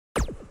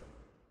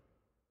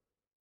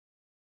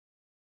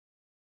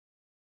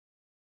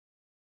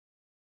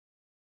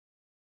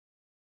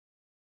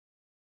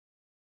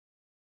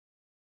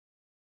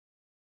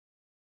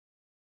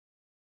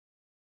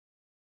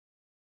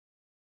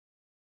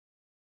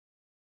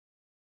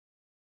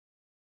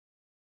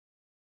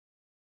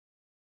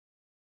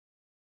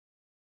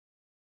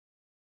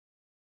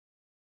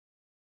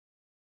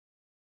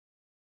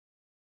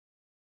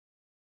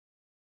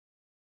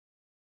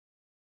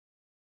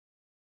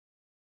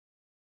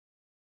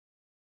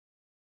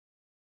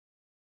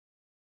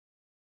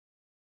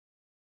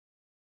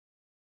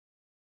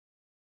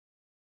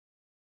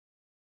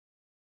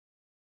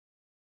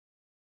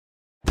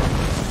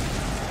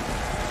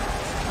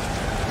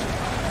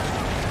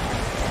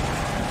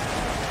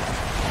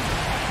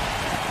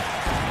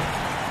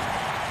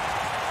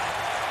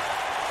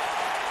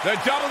The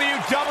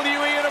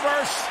WWE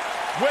Universe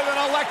with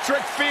an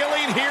electric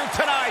feeling here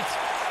tonight.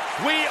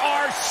 We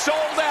are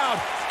sold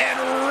out and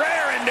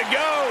raring to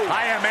go.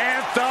 I am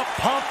amped up,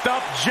 pumped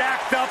up,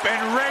 jacked up,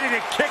 and ready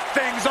to kick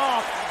things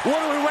off.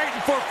 What are we waiting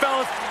for,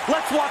 fellas?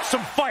 Let's watch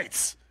some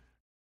fights.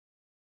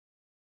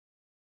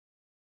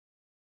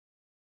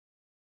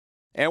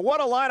 And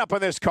what a lineup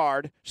on this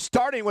card,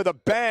 starting with a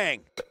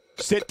bang.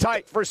 Sit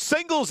tight for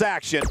singles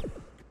action.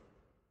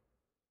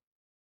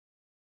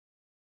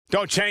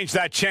 Don't change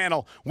that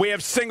channel. We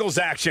have singles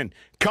action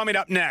coming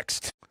up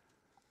next.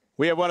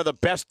 We have one of the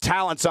best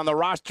talents on the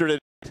roster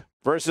today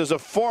versus a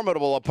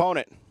formidable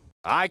opponent.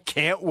 I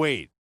can't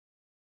wait.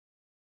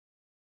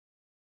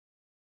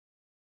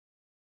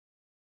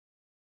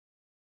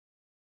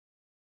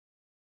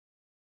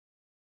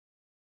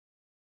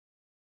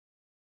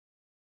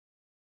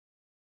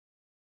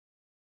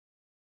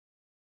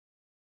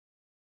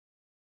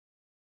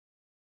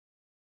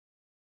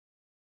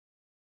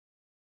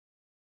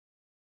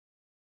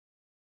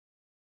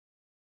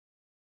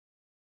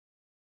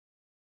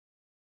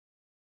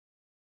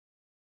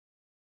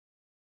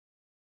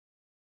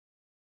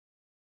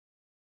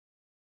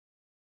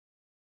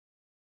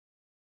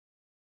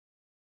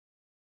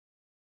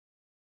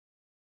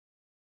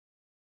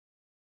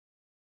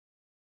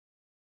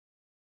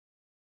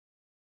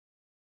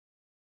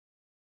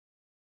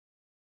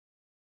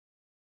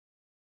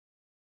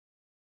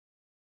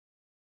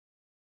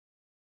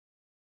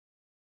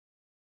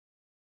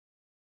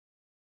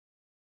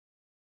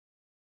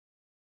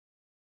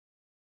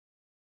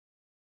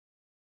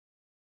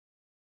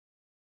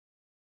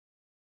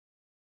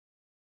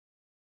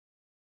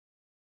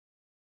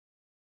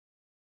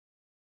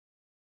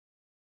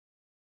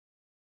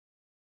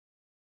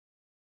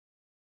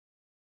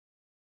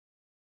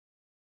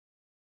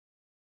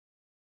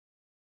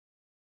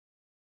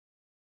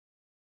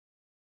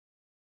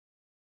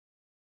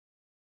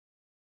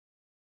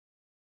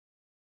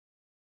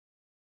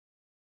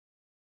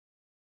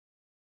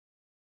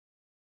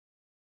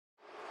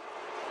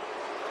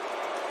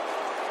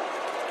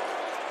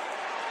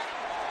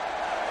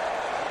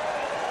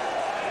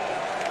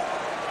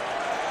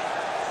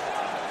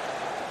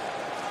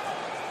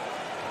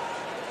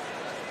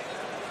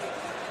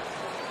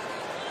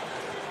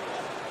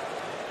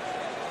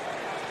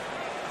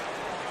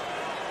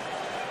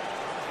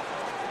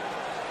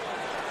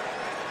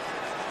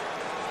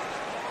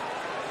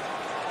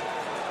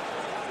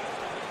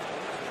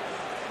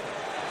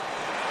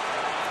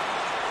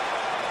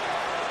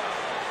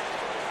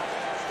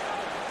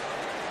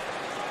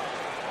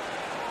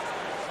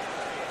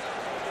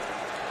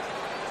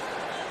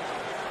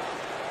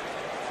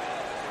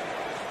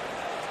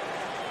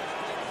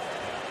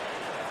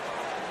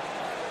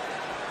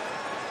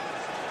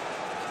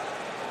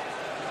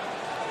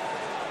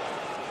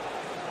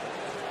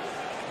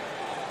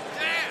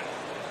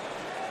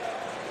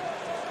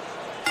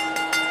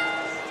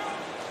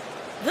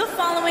 The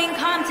following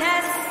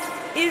contest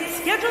is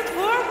scheduled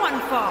for one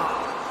fall.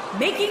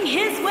 Making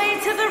his way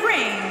to the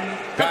ring.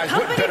 Guys,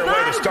 what better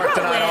way to start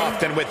the night off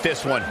than with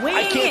this one?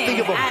 I can't think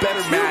of a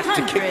better match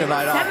to kick the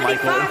night off,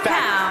 Michael. In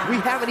fact, we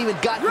haven't even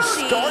gotten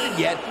started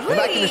yet, and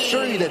I can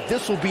assure you that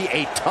this will be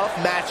a tough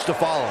match to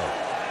follow.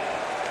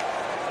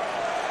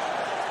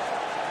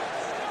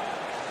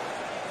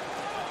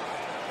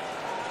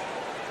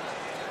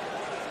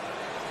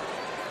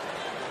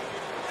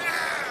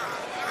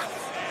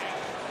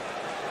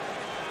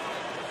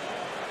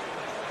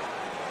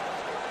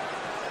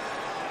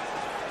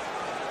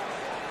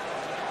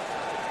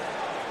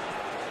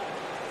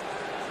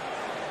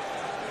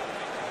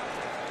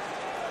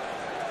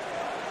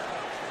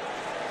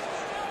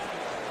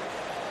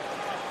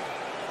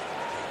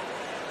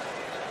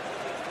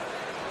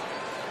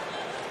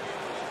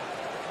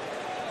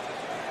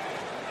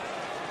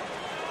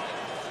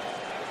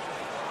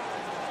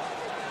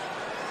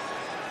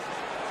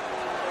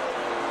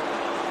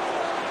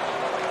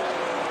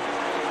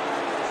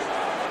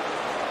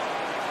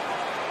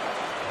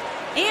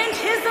 And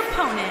his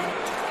opponent,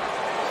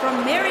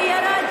 from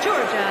Marietta,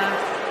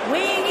 Georgia,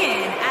 weighing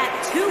in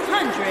at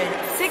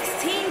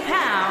 216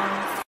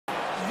 pounds,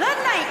 the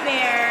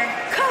Nightmare,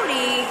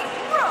 Cody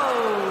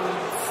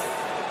Rhodes.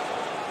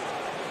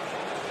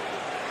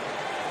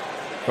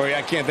 Corey,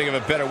 I can't think of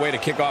a better way to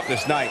kick off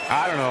this night.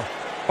 I don't know.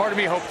 Part of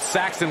me hoped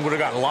Saxton would have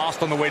got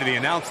lost on the way to the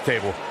announce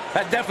table.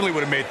 That definitely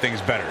would have made things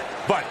better,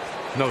 but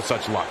no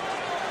such luck.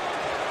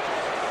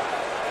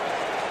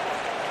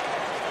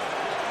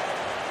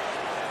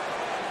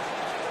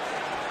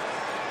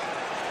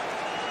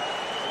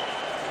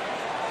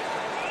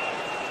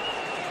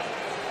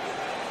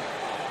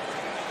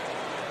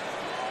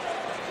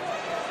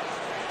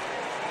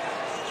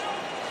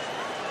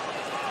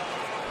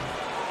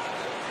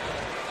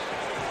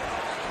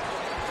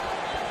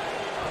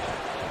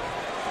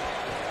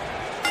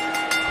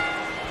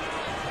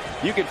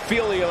 You can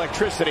feel the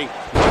electricity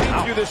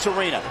running through this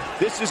arena.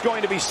 This is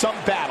going to be some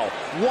battle,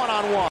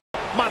 one-on-one,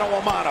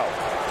 mano-a-mano.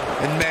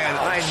 And man,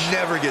 I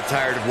never get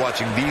tired of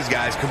watching these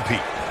guys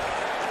compete.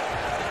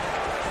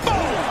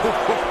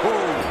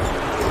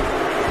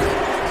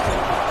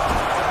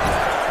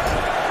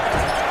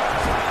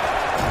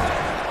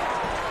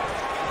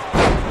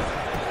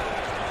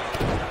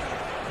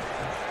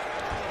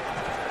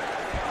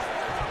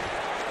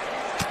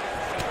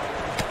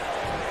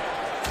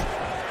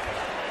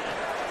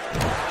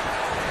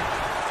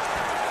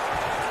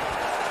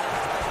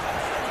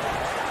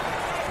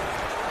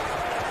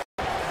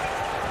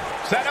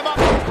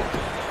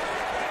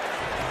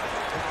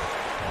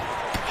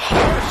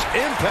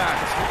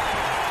 impact.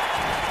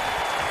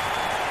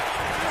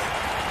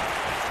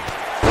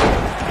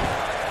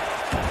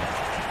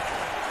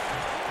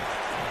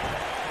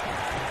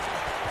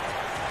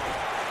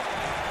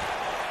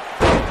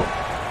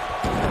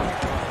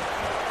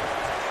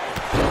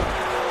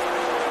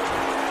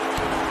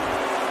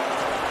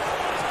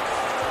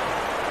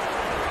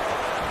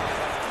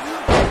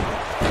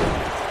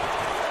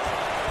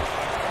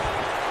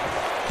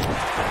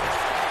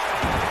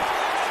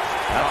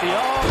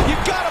 You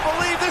gotta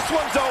believe this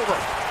one's over.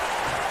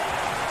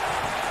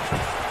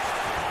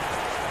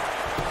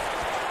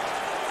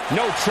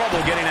 No trouble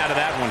getting out of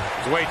that one.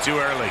 It's way too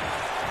early.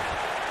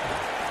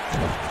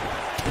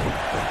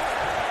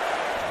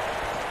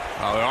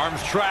 Oh, the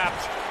arm's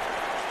trapped.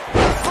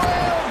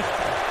 Slam!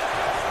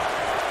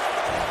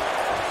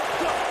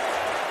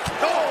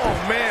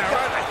 Oh, man,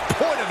 right at the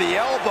point of the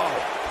elbow.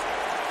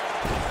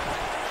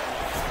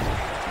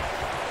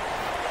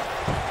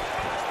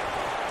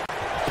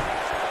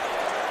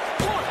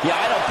 Yeah,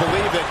 I don't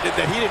believe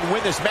that he didn't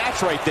win this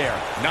match right there.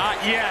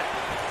 Not yet.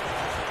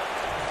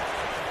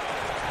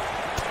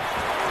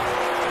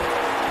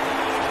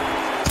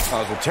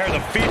 Might as well tear the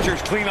features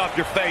clean off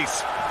your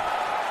face.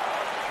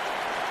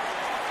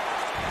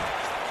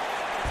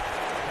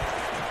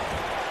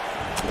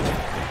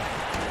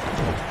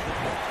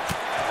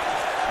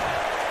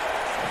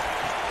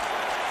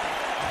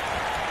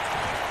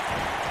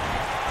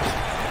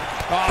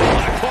 Oh,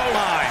 what a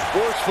clothesline.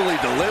 Forcefully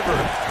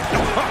delivered.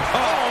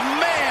 Oh,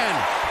 man.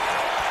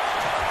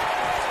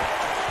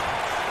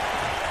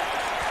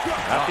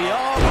 At the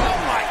arm. Oh,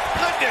 my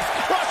goodness,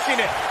 crushing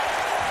it.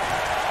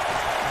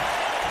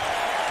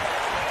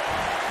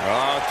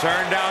 Oh,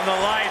 turn down the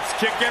lights.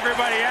 Kick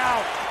everybody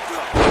out.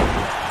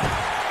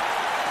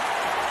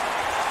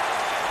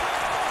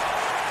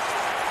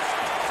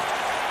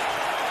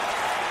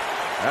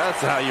 That's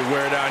how you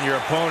wear down your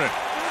opponent.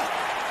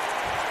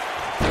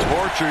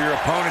 Torture your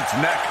opponent's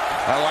neck.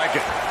 I like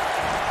it.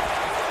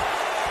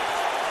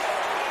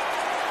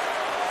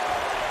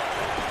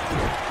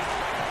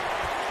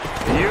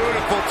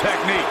 Beautiful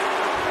technique.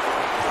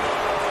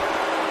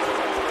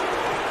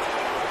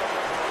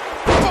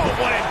 Oh,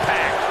 what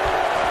impact.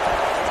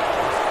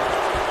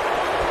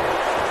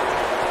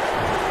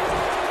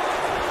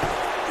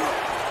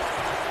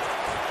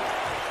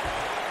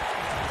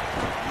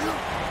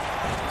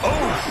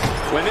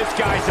 Oh, when this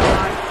guy's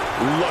on,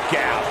 look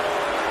out.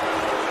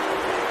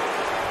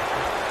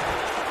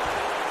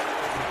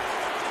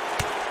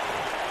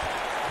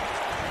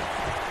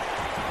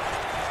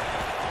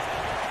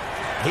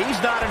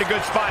 He's not in a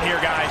good spot here,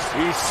 guys.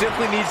 He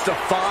simply needs to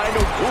find...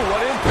 Ooh,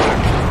 what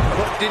impact.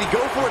 But did he go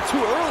for it too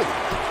early?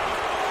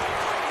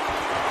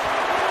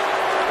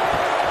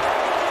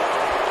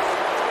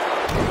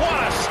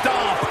 What a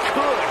stomp.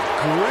 Good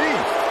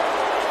grief.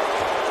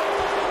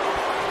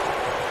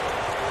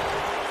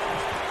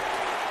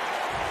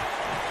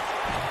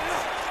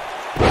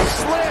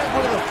 Slam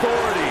with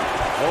authority.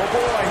 Oh,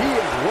 boy, he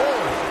is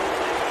rolling.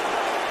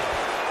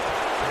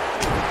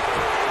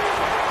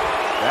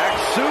 Back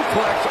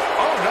suplex.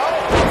 Oh, no.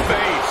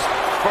 Face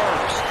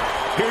first.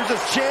 Here's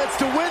his chance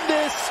to win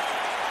this.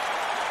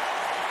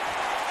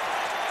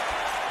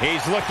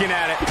 He's looking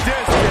at it.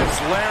 Discus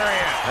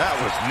lariat. That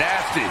was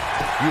nasty.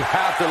 You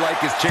have to like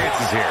his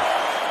chances here.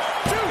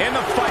 And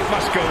the fight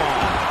must go on.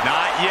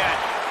 Not yet.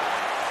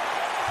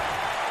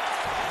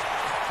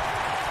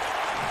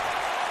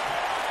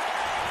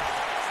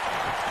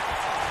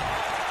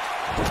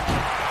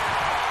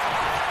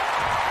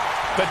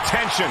 The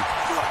tension,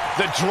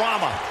 the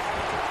drama.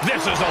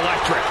 This is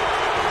electric.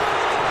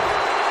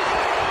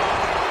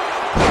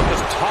 That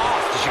was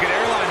tough. You should get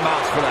airline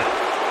miles for that.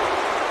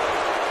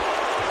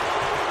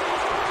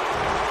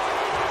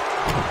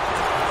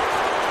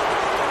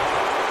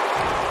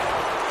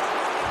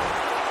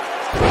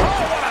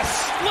 Oh, what a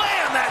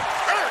slam! That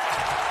hurt!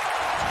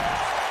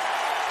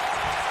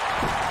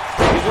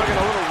 He's looking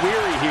a little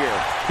weary here.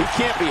 He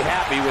can't be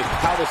happy with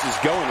how this is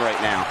going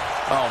right now.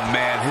 Oh,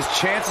 man, his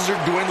chances are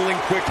dwindling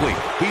quickly.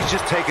 He's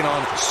just taken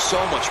on so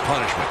much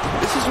punishment.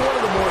 This is one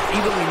of the more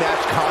evenly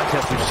matched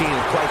contests we've seen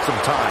in quite some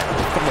time.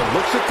 From the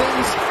looks of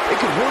things, it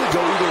could really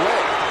go either way.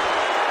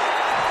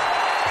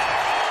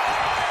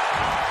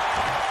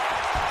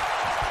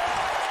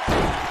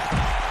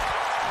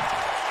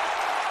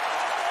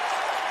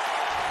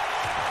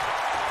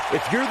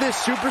 If you're this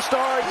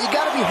superstar, you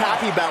got to be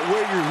happy about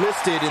where you're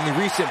listed in the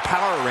recent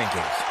power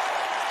rankings.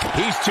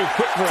 He's too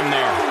quick for him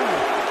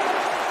there.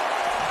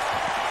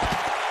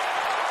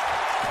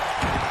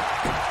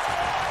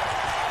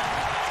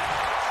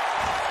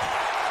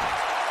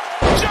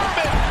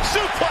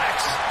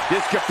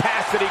 This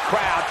capacity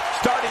crowd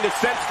starting to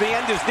sense the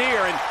end is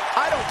near, and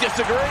I don't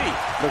disagree.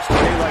 Looks to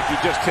me like he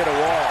just hit a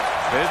wall.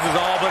 This is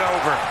all but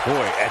over.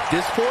 Boy, at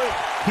this point,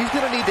 he's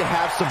going to need to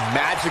have some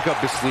magic up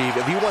his sleeve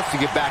if he wants to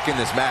get back in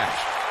this match.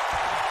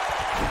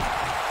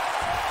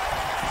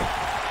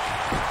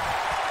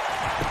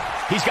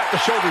 He's got the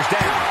shoulders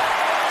down.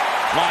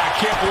 Wow, I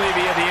can't believe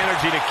he had the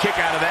energy to kick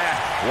out of that.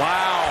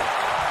 Wow.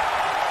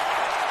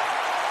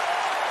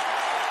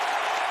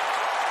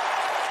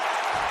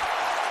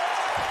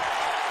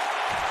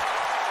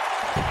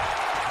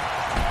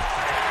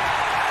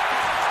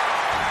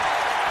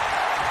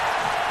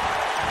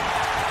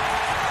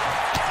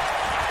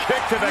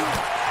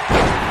 the...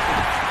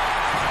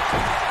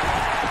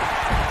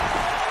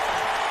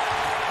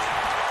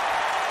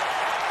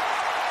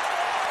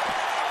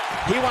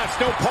 He wants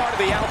no part of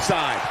the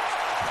outside.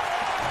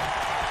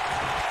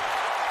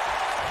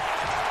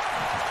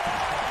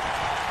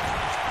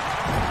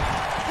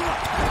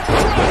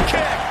 Front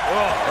kick.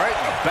 Oh, right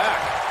in the back.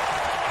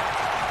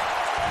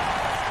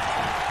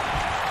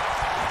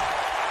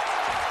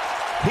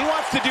 He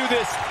wants to do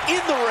this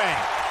in the ring.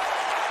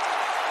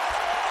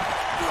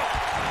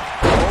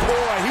 Oh,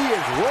 boy, he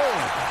is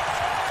rolling.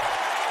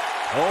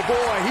 Oh,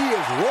 boy, he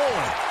is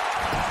rolling.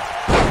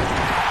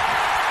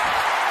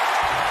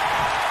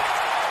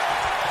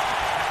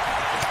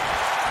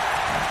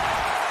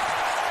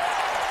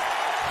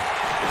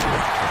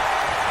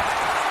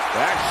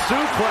 Back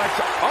suplex.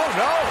 Oh,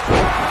 no.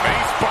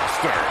 Face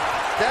buster.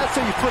 That's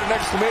how you put an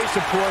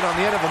exclamation point on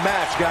the end of a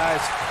match,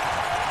 guys.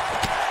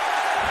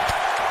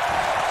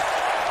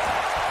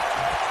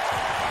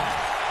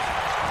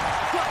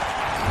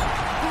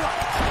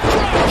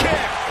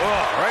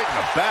 Oh, right in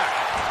the back.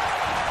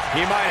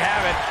 He might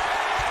have it.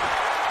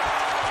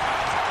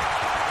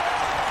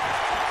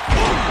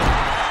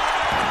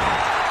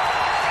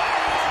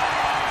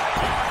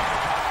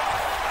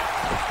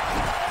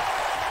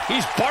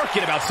 He's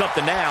barking about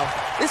something now.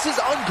 This is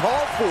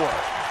uncalled for.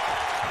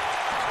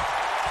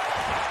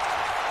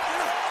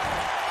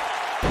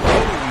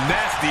 Oh,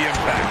 nasty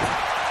impact.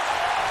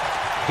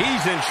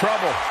 He's in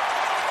trouble.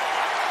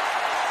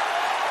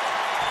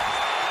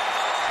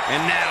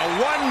 And now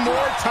one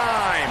more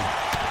time.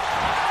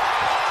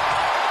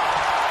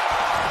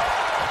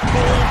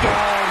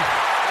 Bulldog.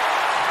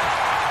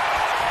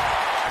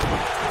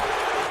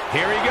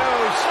 Here he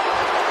goes.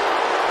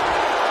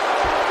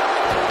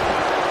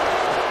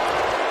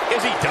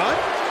 Is he done?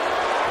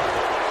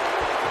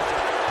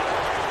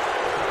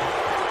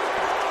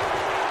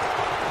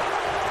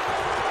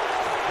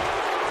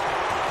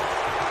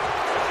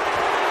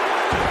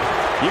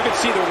 You can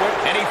see the whip,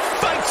 and he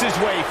fights his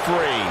way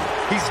free.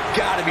 He's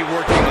got to be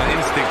working on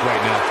instinct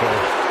right now,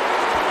 Cole.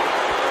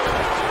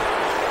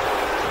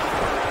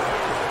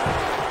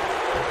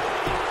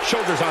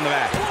 Shoulders on the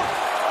back.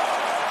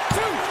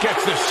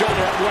 Gets the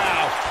shoulder up.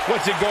 Wow.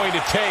 What's it going to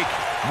take?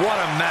 What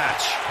a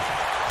match.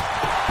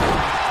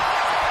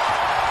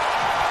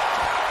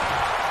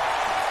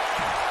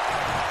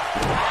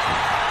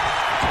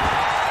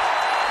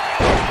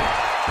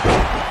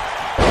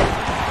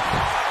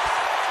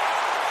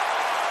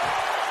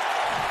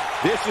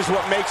 This is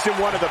what makes him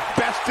one of the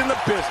best in the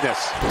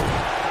business.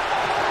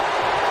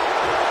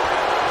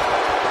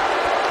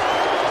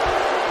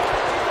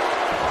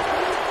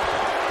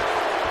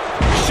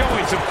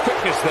 Showing some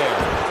quickness there.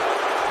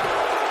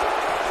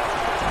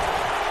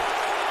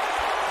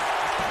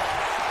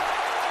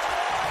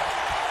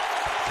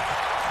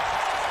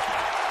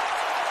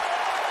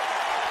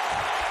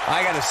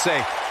 I gotta say,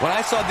 when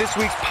I saw this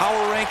week's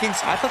power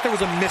rankings, I thought there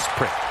was a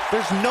misprint.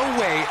 There's no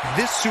way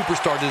this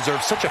superstar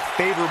deserves such a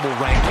favorable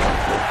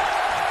ranking.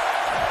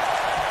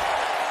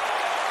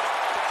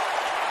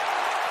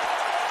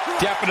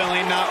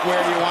 Definitely not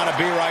where you want to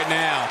be right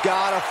now.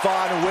 Gotta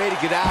find a way to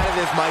get out of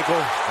this, Michael.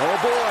 Oh,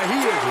 boy, he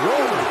is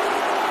rolling.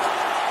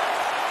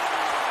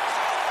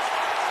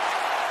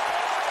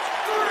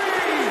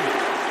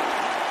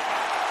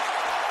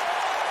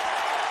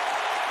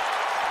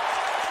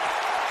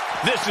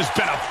 This has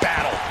been a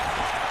battle.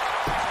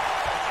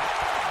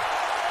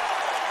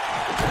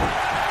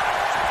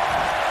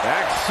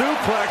 Back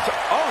suplex.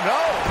 Oh, no.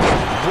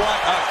 What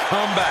a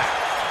comeback.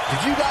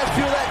 Did you guys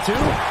feel that,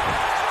 too?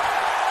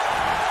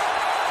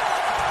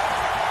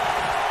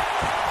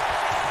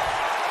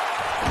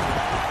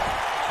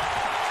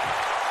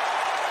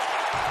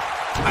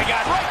 I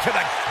got right to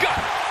the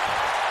gut.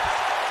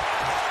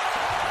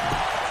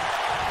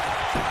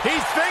 He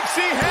thinks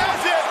he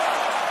has it.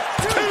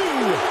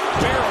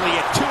 Barely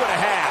at 2.5.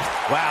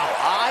 Wow,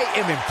 I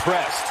am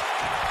impressed.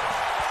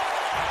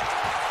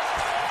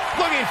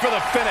 Looking for the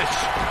finish.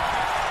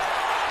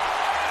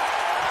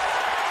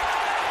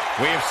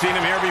 We have seen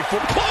him here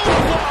before.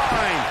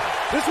 Clothesline!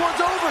 This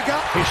one's over,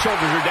 guys. His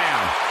shoulders are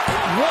down.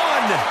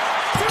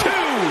 1, 2,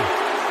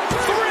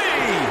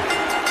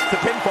 3. The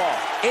pinfall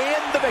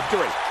and the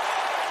victory.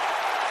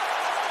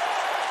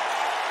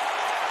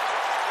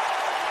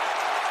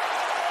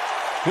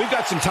 We've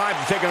got some time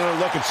to take another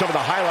look at some of the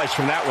highlights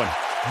from that one.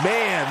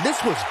 Man, this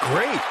was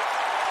great.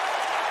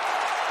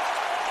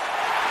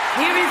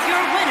 Here is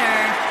your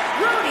winner,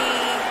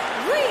 Brody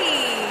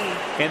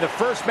Lee. And the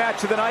first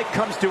match of the night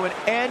comes to an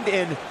end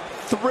in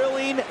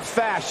thrilling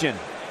fashion.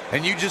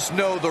 And you just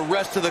know the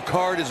rest of the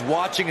card is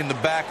watching in the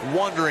back,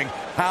 wondering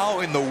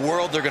how in the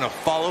world they're going to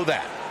follow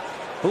that.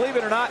 Believe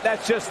it or not,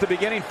 that's just the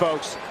beginning,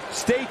 folks.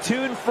 Stay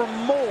tuned for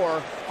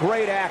more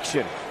great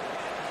action.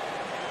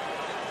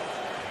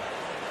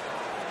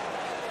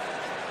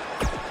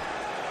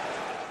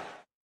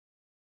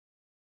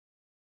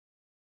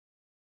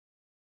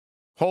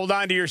 Hold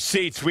on to your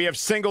seats. We have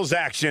singles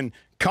action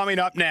coming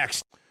up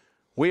next.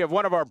 We have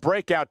one of our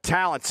breakout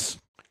talents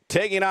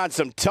taking on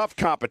some tough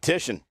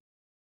competition.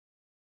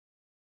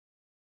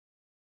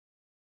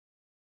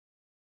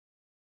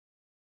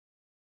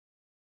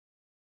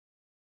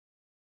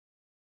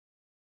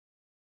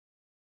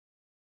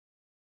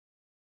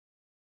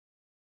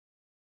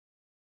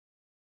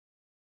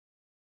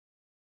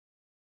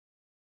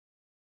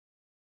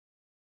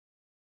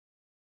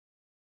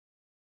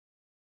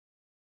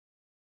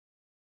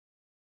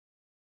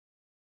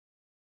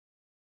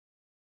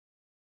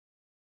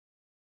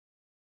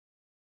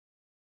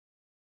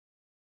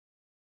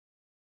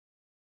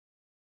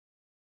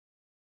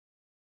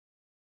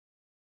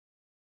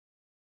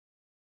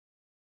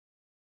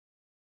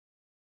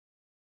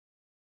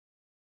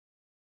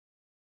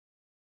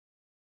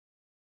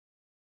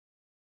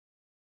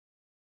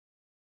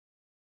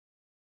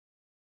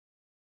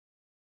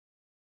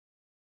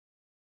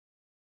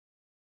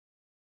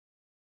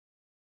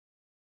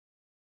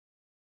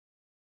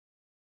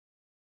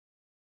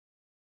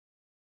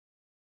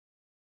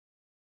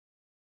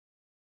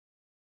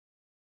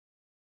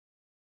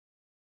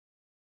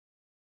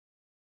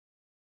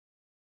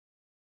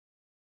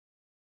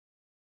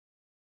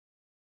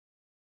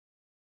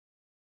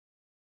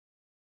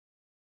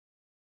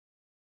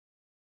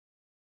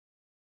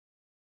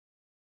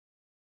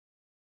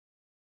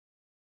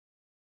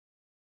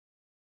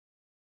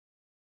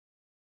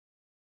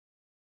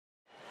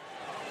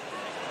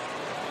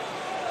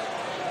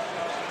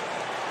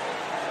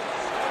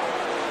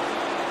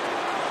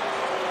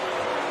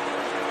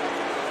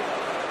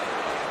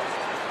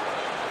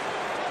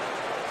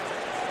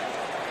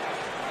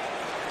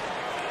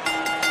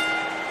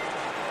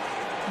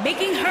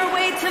 Making her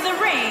way to the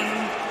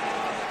ring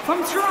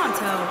from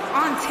Toronto,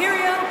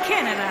 Ontario,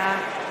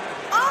 Canada,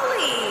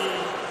 Ali.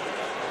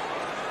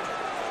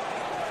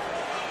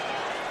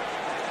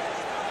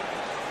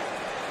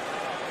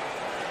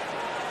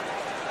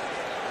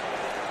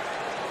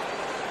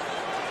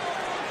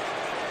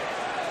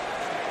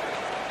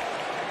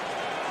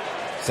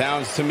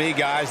 Sounds to me,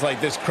 guys, like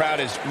this crowd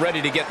is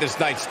ready to get this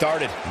night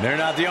started. They're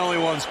not the only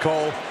ones,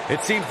 Cole.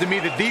 It seems to me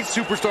that these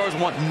superstars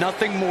want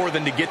nothing more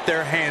than to get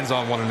their hands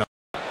on one another.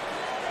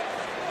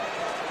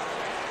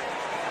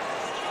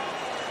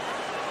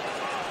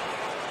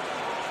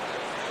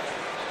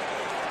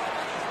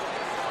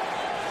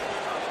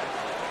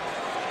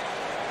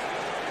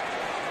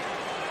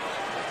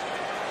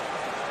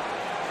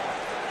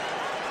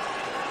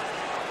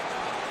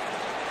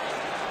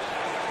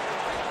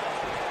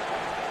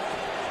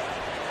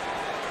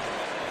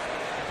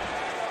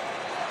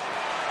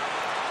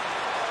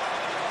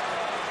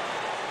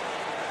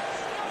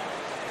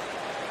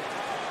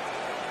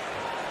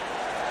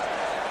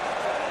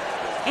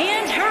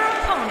 And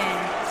her opponent,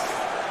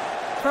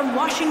 from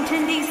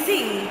Washington,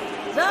 D.C.,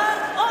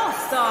 the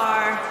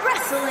All-Star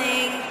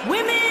Wrestling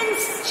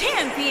Women's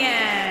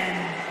Champion,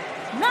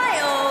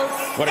 Niles.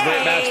 What a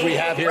great match we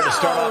have here to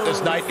start off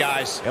this night,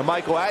 guys. And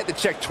Michael, I had to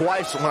check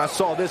twice when I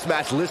saw this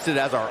match listed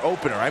as our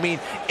opener. I mean,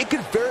 it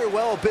could very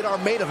well have been our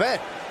main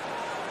event.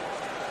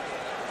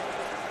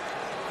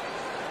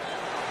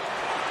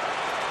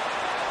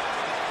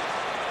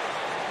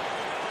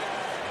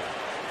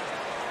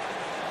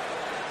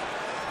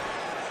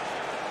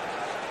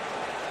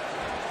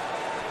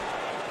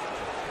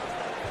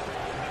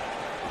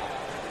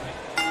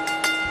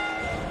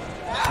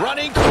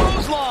 Running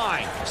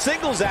clothesline.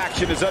 Singles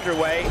action is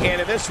underway,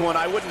 and in this one,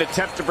 I wouldn't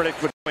attempt to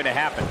predict what's going to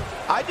happen.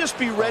 I'd just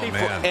be ready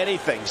for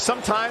anything.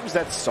 Sometimes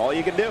that's all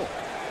you can do.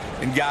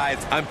 And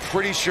guys, I'm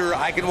pretty sure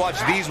I can watch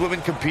these women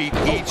compete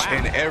each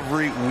and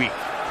every week.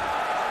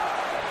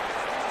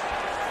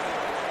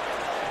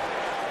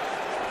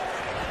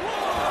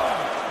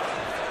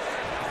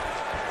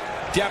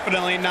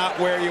 Definitely not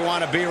where you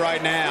want to be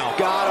right now.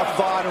 Gotta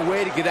find a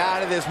way to get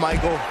out of this,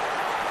 Michael.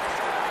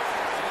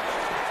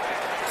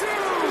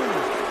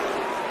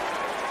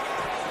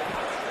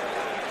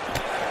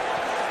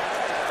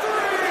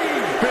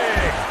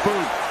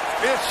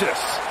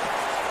 Vicious.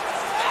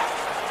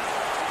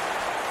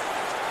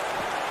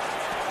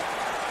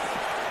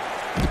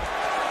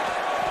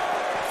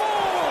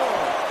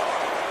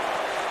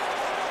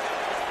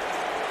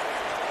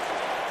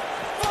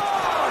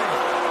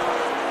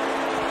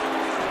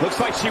 Looks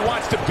like she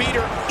wants to beat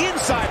her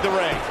inside the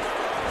ring.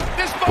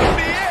 This might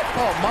be it.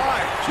 Oh,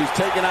 my. She's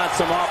taking on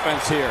some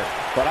offense here,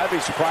 but I'd be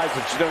surprised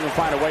if she doesn't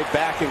find a way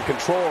back and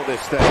control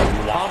this thing.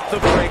 Pump the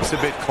brakes a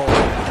bit, Cole.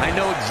 I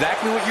know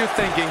exactly what you're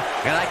thinking,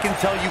 and I can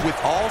tell you with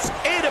all...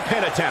 And a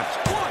pin attempt.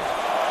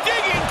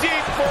 Digging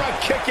deep for a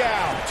kick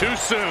out. Too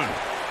soon.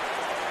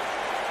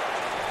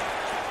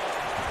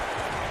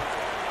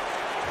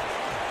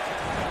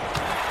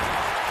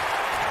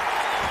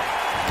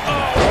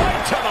 Oh,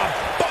 right to the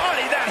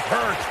body. That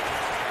hurt.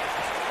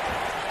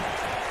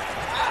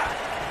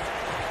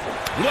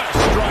 What a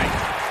strike.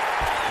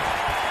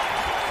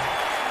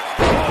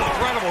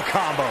 Incredible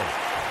combo.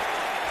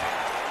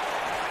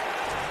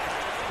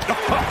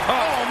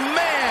 Oh,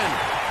 man.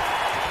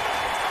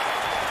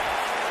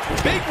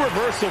 Big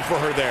reversal for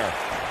her there.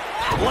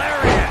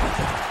 Lariat.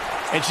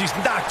 And she's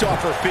knocked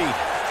off her feet.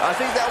 I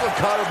think that one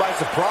caught her by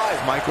surprise,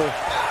 Michael.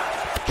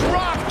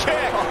 Drop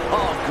kick.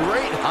 Oh,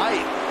 great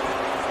height.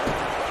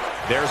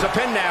 There's a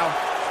pin now.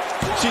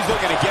 She's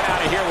looking to get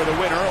out of here with a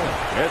win early.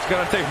 It's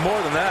going to take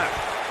more than that.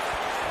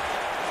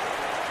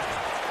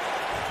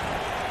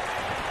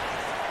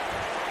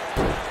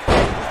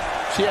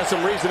 She has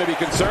some reason to be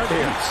concerned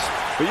here.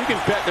 But you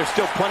can bet there's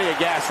still plenty of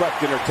gas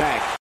left in her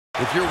tank.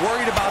 If you're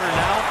worried about her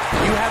now,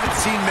 you haven't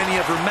seen many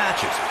of her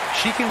matches.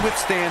 She can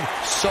withstand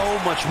so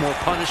much more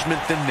punishment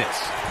than this.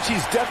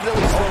 She's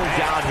definitely slowing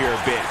down here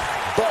a bit.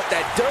 But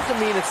that doesn't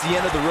mean it's the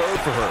end of the road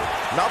for her.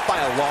 Not by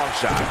a long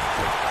shot.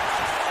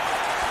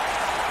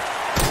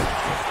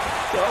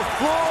 The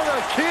Florida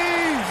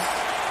Keys!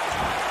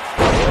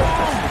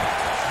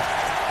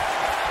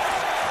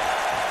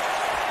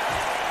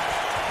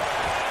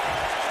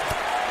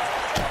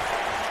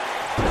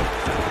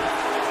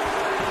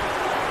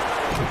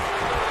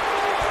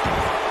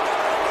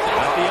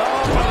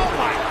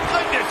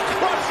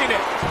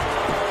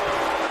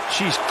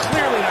 She's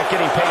clearly not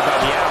getting paid by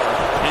the hour,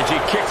 and she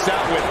kicks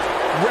out with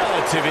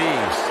relative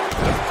ease.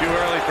 Too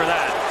early for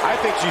that. I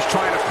think she's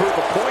trying to prove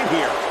a point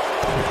here.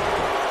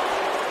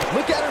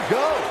 Look at her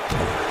go.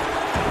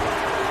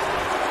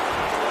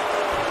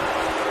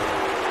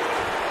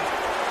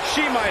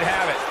 She might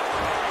have it.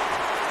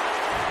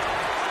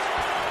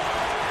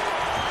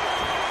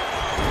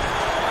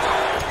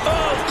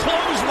 Oh,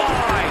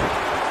 clothesline!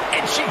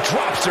 And she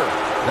drops her.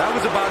 That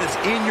was about as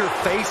in your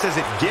face as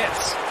it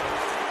gets.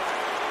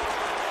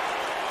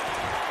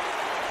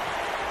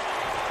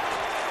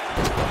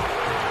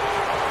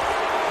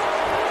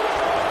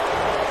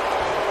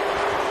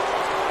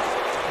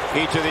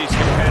 Each of these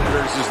competitors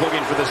competitors is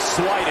looking for the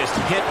slightest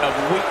hint of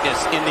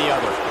weakness in the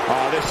other.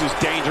 Oh, this is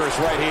dangerous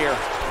right here.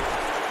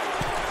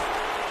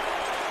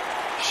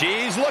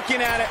 She's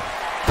looking at it.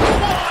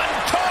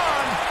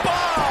 One-ton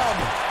bomb.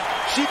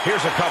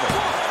 Here's a cover.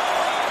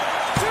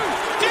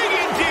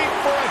 Digging deep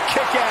for a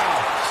kick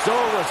out. So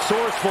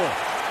resourceful.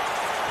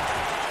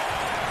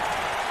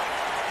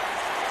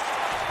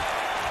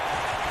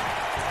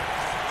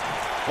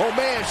 Oh,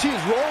 man,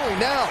 she's rolling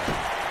now.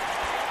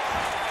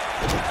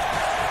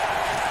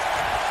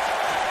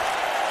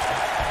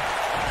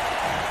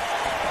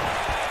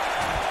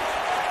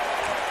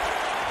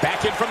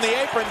 Back in from the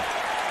apron.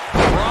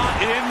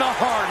 Brought in the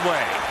hard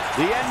way.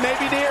 The end may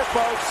be near,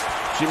 folks.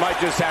 She might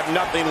just have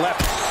nothing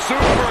left.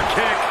 Super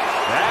kick.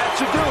 That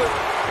should do it.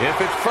 If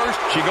at first,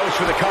 she goes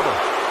for the cover.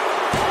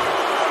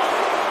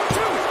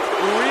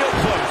 Real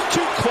close.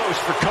 Too close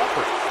for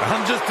comfort.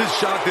 I'm just as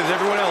shocked as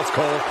everyone else,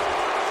 Cole.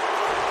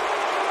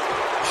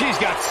 She's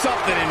got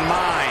something in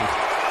mind.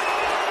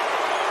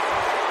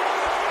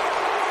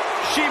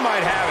 She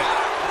might have it.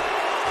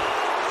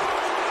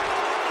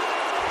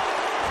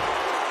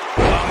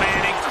 Oh,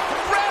 man,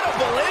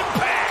 incredible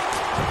impact.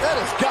 That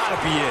has got to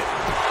be it.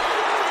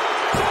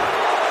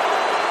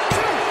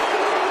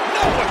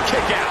 No, a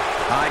kick out.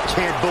 I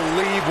can't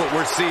believe what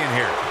we're seeing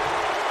here.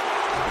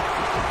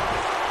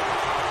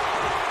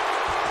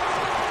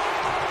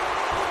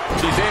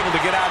 She's able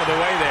to get out of the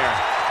way there.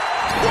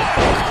 What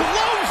a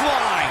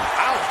clothesline!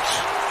 Ouch!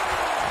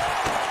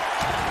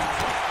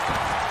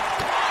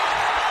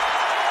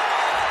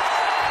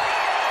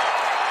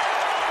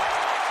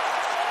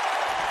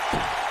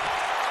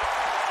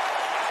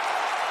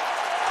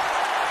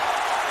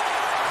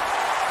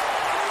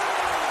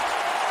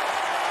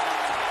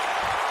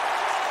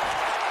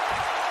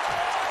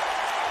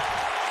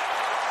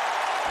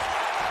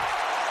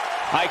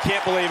 I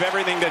can't believe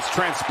everything that's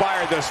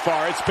transpired thus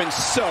far. It's been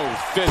so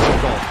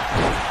physical.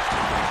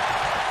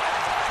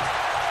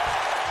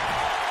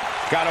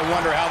 Gotta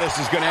wonder how this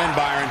is going to end,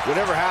 Byron.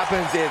 Whatever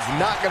happens, it's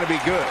not going to be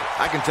good.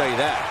 I can tell you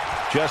that.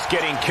 Just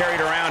getting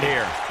carried around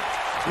here.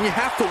 And you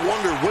have to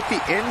wonder what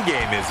the end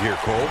game is here,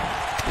 Cole.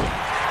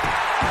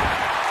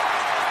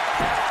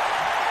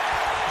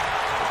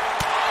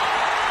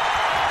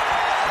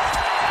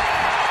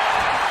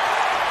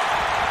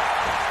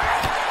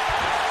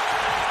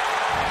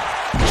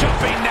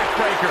 Jumping neck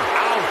breaker.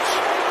 Ouch.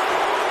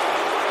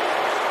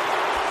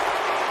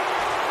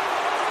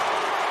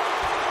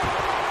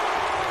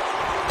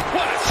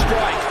 What a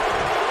strike.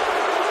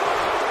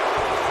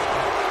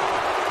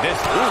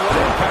 What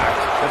impact.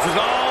 This is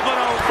all but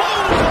a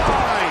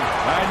bullseye.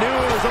 I knew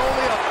it was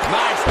only a...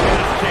 Nice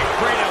pin kick.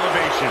 Great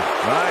elevation.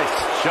 Nice.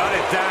 Shut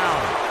it down.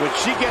 When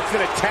she gets in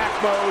attack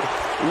mode,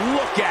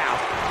 look out.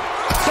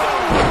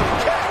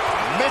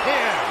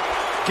 Man.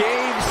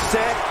 Game,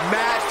 set,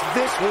 match.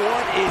 This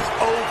one is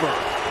over.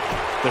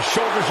 The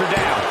shoulders are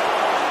down.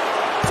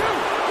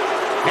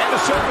 And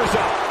the shoulders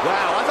up.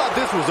 Wow, I thought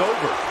this was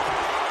over.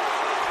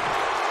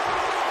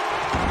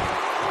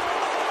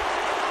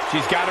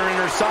 She's got her in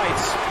her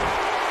sights.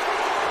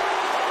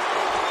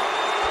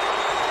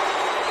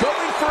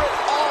 Going for it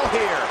all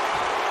here.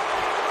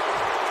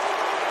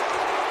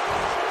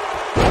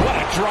 What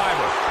a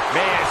driver.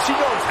 Man, she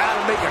knows how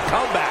to make a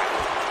comeback.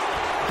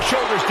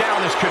 Shoulders down,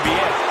 this could be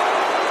it.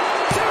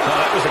 Oh,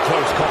 that was a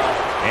close call.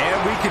 And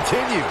we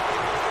continue.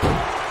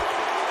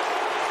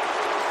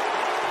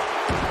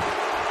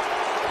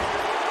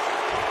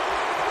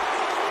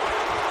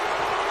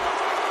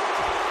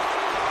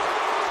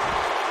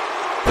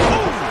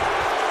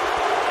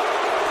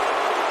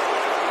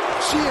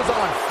 She is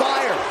on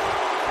fire.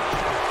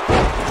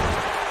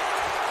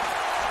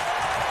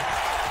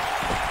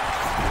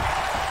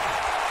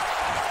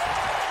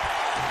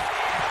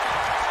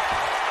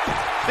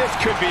 This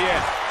could be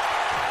it.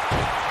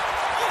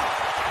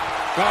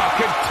 Oh,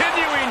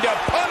 continuing to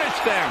punish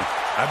them.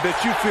 I bet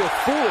you feel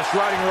foolish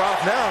riding her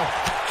off now.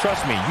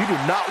 Trust me, you do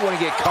not want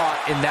to get caught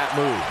in that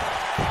move.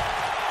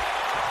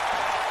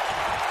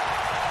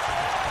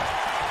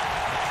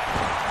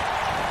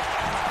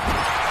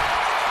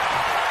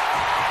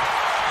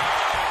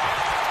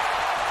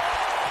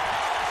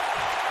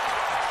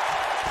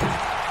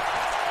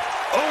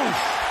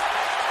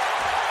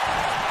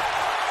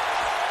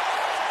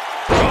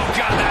 Oh,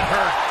 God, that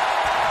hurt.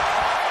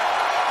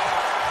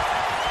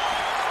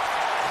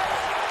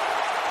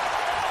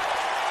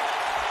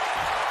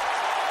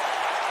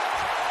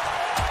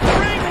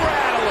 Ring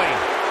rattling.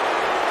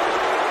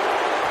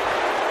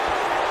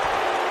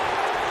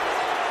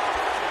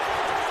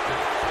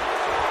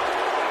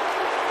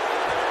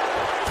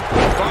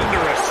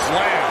 Thunderous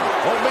slam.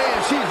 Oh, man,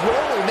 she's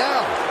rolling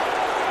now.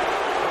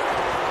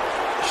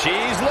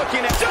 She's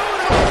looking at...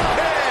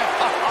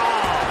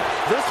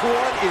 This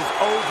one is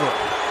over.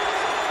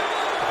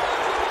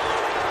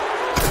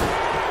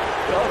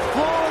 The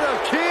Florida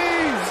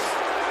Keys.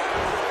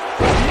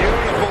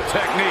 Beautiful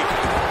technique.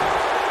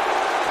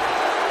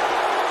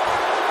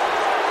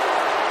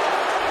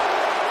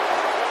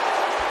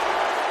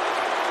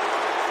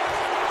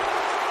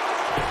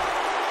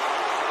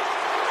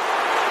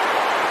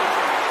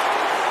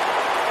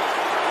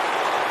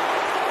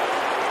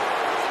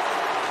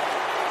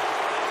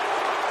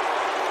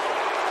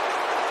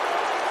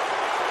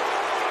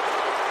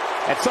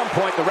 At some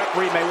point, the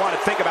referee may want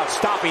to think about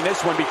stopping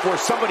this one before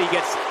somebody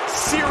gets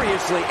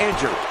seriously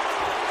injured.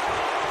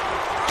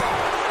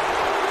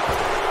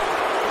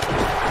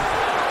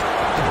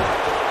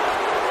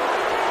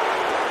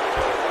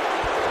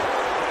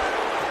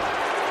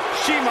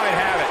 She might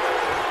have it.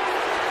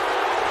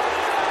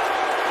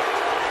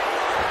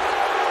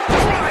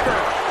 Driver!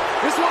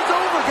 This one's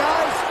over,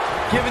 guys.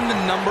 Given the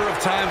number of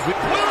times we...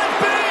 Will it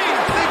be?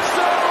 Think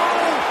so!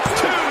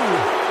 2,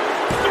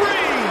 3.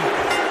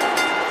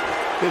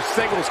 This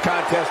singles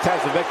contest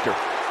has the victor.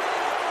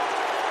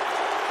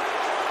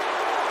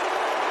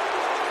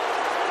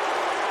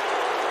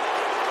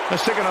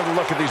 Let's take another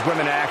look at these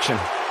women in action.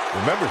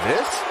 Remember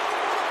this?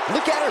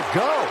 Look at her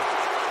go.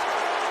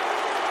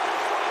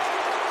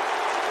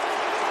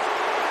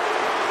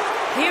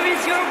 Here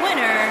is your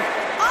winner,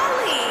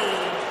 Ali.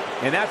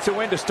 And that's a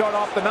win to start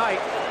off the night.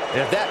 And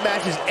if that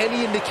match is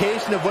any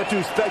indication of what to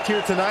expect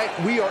here tonight,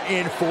 we are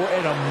in for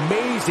an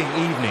amazing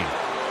evening.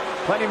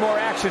 Plenty more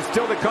action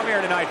still to come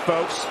here tonight,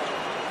 folks.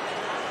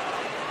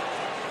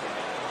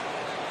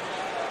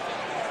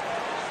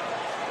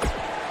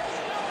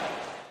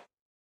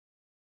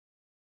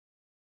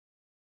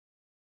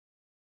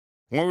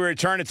 When we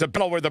return, it's a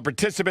battle where the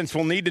participants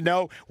will need to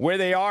know where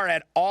they are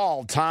at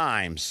all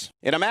times.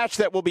 In a match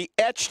that will be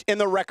etched in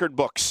the record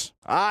books.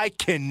 I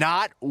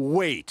cannot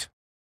wait.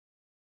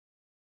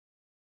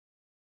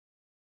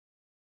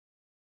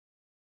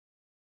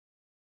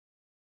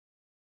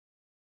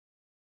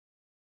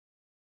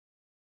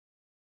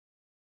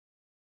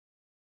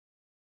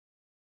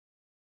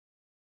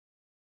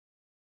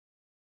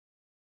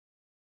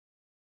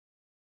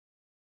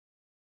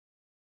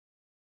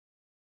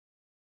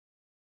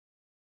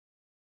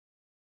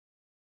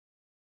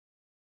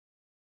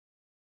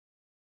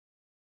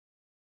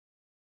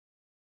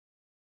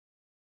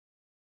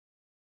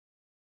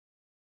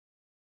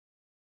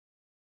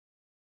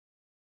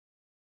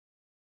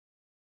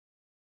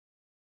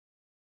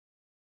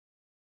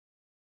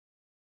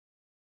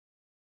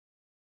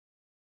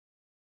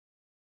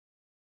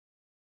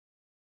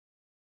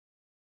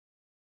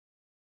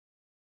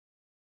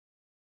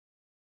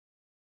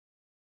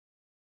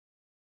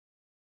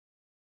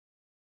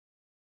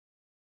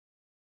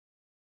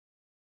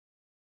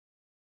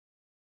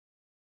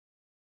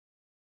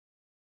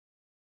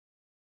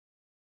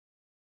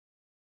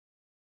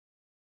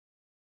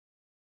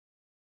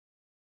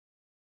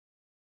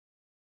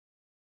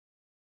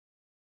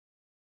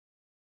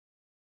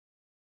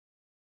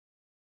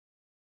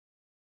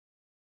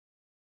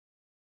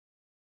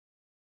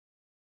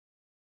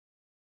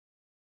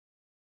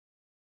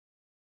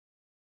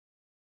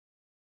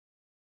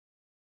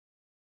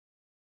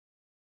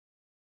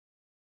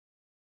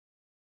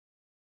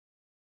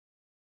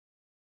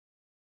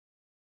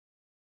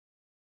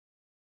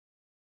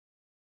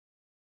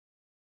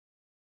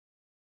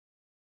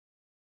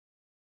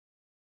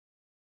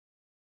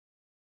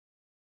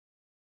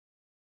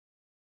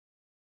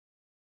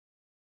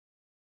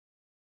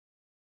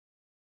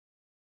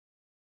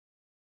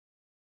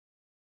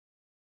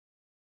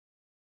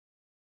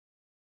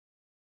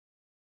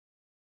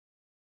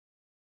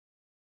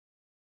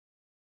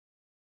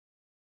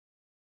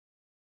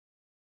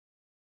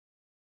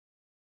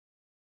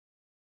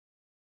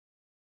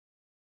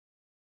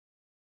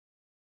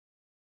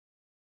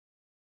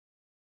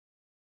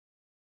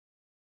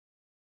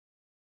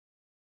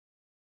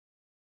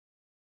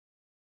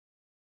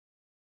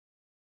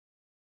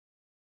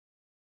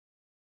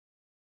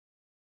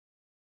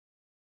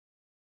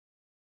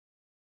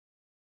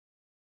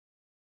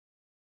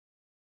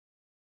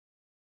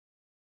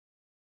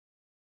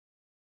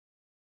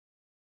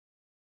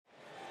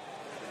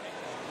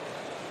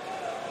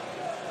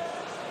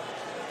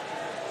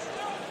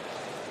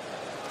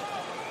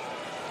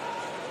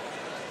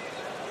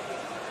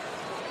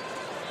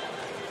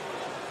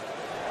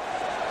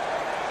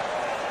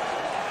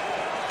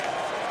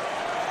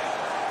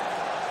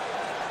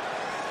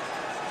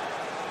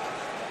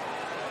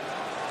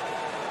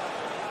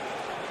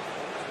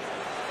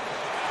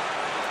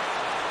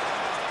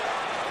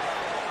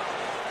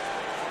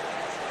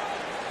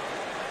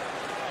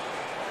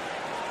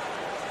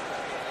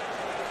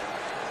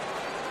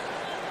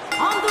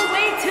 On the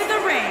way to the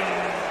ring,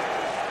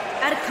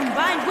 at a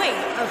combined weight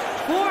of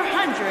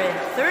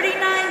 439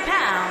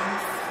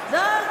 pounds,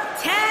 the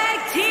Tag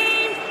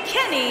Team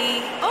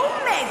Kenny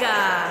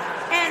Omega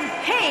and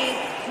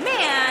Hank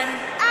Man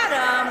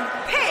Adam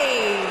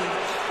Page.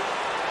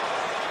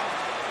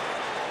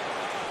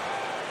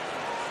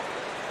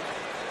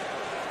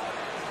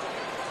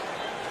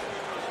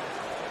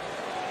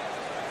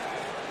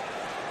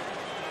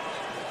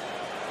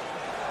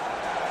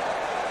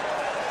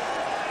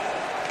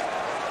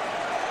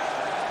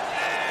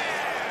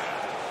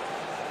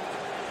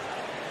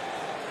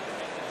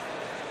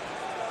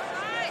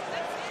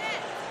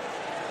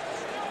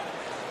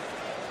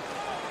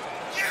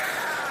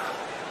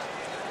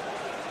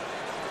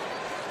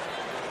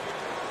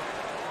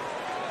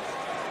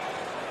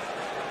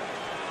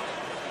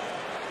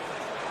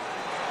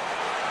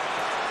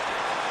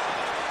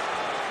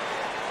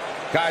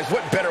 Guys,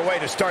 what better way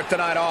to start the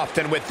night off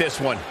than with this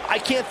one? I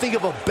can't think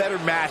of a better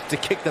match to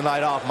kick the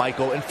night off,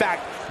 Michael. In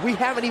fact, we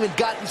haven't even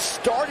gotten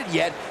started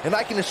yet, and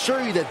I can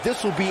assure you that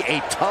this will be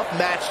a tough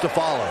match to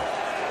follow.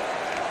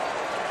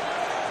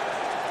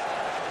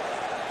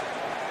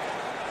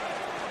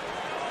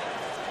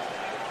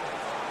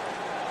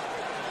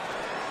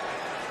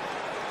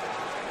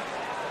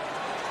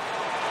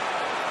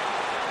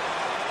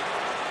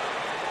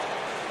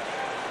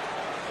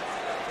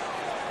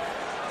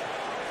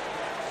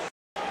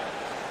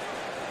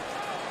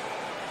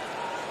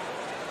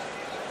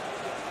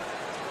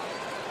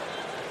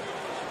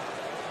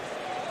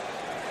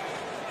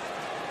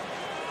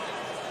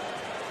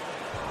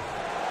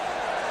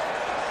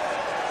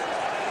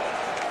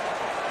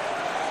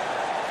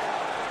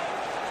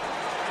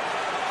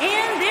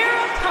 And their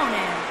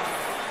opponents,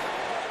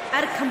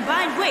 at a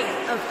combined weight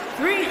of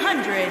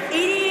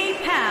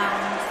 388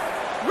 pounds,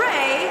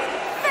 Rey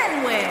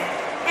Fenwick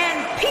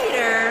and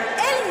Peter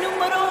El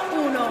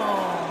Numero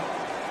Uno.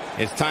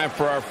 It's time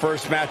for our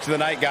first match of the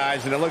night,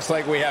 guys, and it looks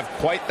like we have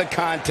quite the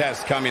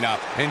contest coming up.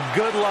 And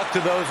good luck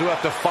to those who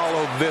have to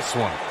follow this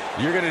one.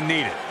 You're going to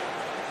need it.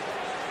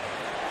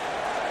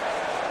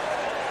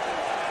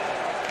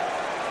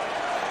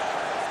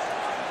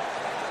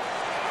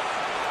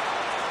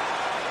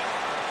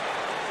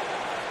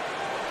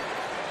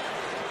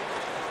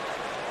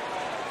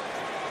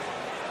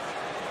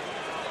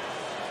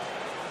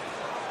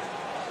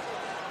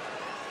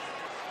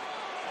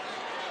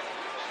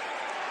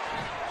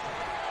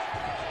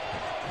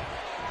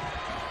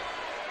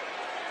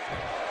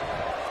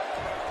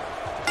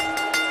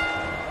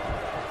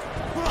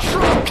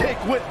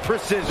 Kick with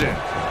precision.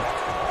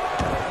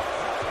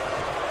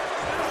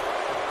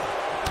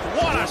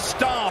 What a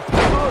stomp.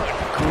 Good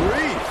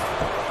grief.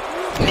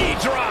 Knee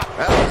drop.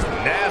 That was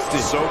nasty.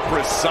 So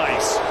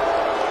precise.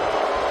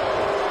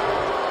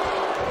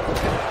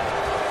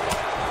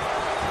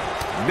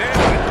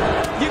 Nailed it.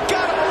 You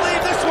gotta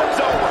believe this one's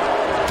over.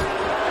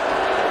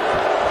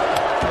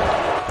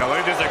 Now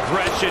look at this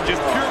aggression,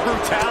 just pure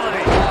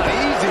brutality.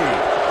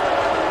 Easy.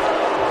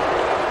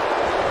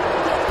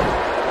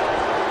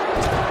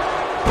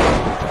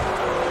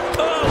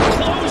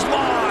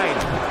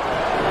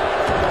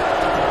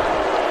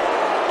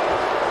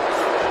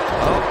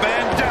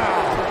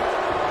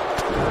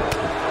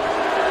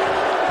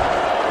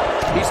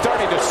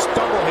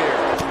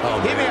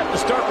 He may have to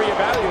start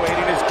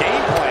reevaluating his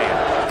game plan.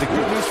 The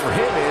good news for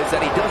him is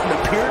that he doesn't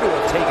appear to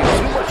have taken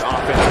too much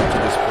offense up to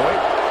this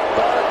point,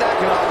 but that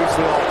can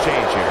obviously all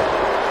change here.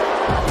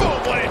 Boom,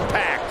 what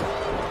impact!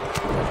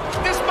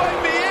 This might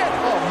be it!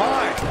 Oh,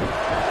 my!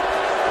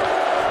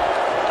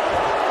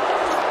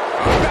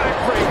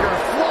 Backbreaker,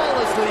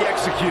 flawlessly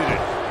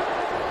executed.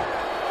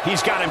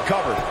 He's got him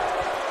covered.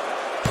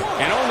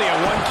 And only a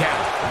 1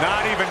 count.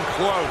 Not even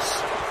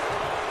close.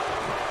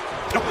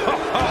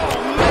 Oh,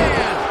 man!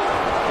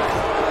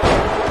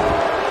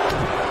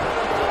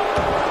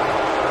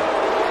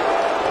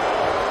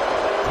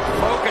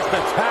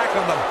 Attack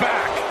on the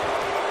back.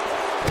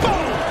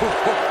 Boom!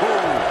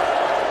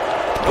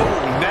 Oh,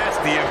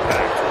 nasty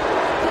impact.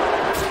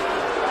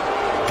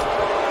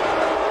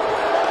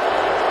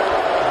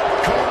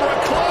 Cobra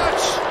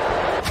clutch.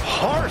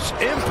 Harsh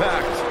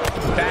impact.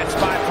 Bad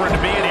spot for him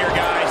to be in here,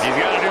 guys. He's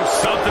got to do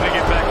something to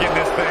get back in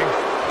this thing.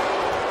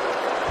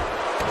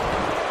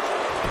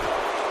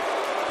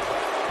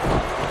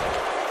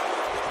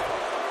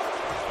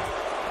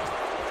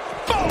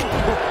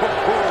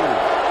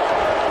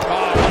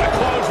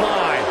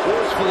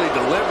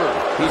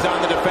 He's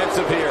on the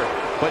defensive here,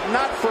 but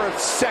not for a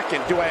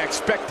second do I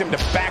expect him to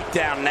back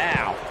down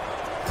now.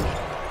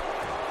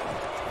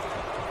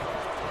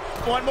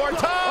 One more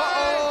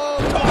time.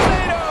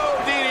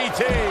 Tornado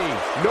DDT.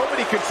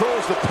 Nobody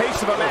controls the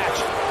pace of a match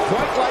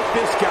quite like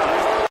this guy.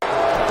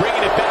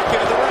 Bringing it back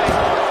into the ring.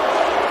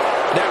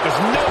 That was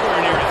nowhere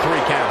near a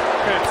 3 count.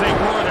 Gonna take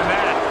more than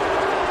that.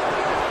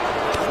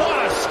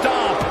 What a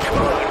stomp.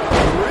 Good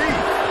grief.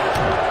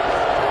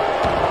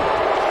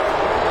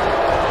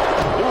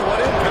 Ooh, what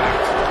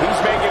impact.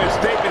 He's making a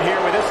statement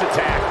here with this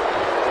attack.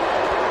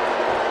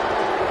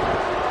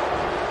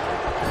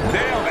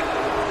 Nailed it.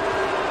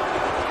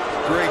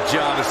 Great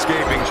job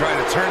escaping, trying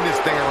to turn this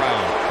thing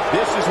around.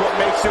 This is what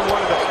makes him one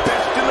of the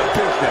best in the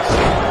business.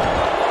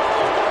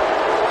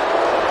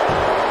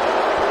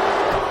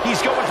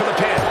 He's going for the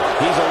pin.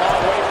 He's a long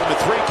way from the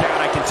 3 count,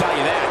 I can tell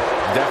you that.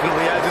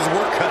 Definitely has his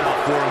work cut out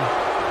for him.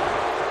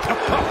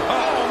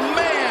 Oh,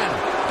 man!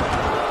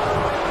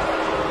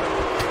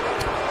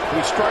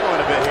 He's struggling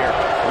a bit here.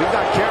 If he's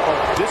not careful,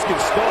 this can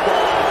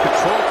snowball out of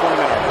control for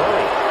him in a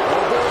hurry.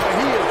 Oh, boy,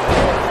 he is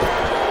hurt.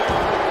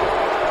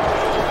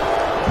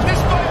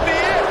 This might be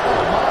it.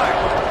 Oh, my.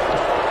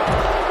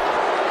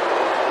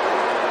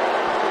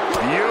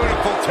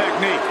 Beautiful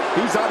technique.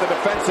 He's on the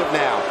defensive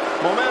now.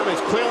 Momentum is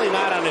clearly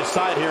not on his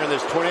side here in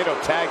this Tornado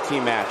Tag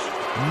Team match.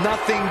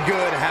 Nothing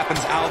good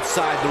happens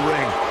outside the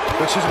ring,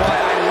 which is why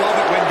I love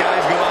it when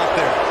guys go out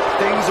there.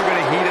 Things are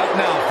going to heat up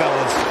now,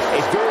 fellas.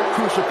 A very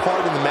crucial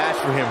part in the match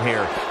for him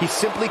here. He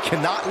simply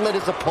cannot let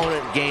his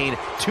opponent gain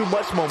too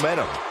much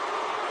momentum.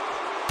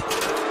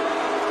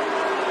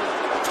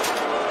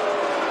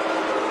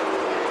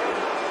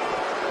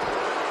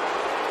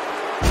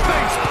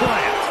 Face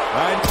plant.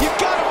 And you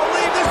gotta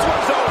believe this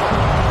one's over.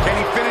 Can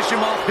he finish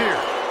him off here?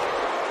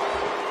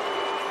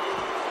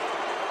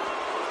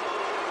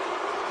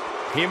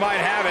 He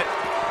might have it.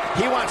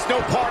 He wants no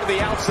part of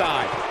the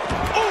outside.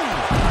 Ooh!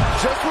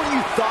 Just when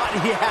you thought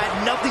he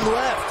had nothing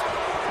left.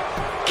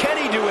 Can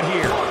he do it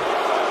here?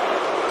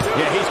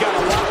 Yeah, he's got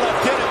a lot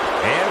left in him.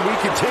 And we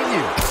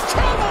continue.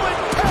 Trouble in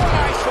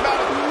paradise from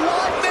out of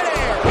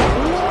midair.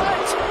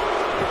 What?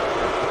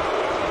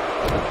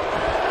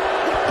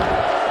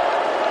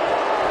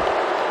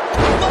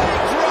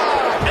 Leg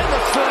drop and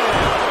the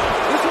slam.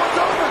 This one's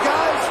over,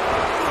 guys.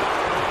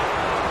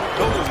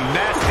 Oh,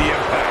 nasty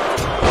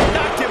impact.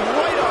 Knocked him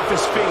right off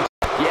his feet.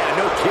 Yeah,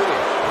 no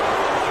kidding.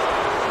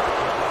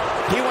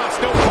 He wants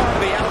no part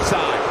of the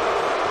outside.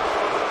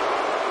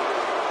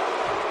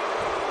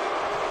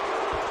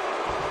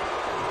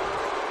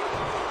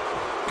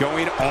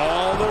 Going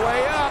all the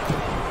way up.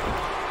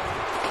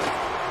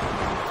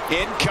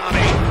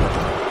 Incoming.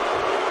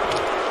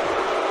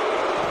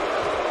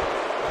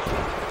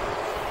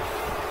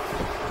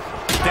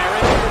 There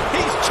it is.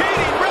 He's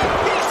cheating, Rick.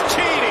 He's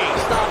cheating.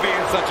 Stop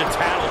being such a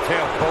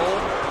tattletale, Cole.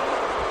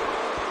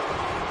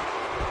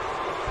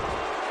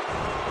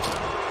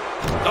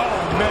 Oh,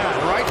 man,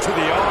 right to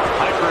the arm.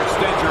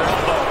 Hyperextend your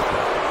elbow.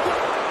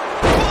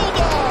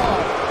 Bulldog!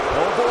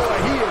 Oh, boy,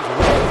 he is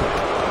ready.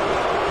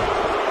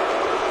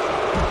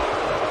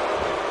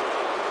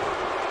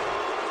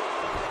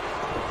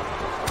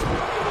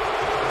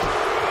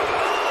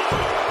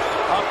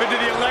 Up into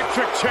the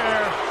electric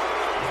chair.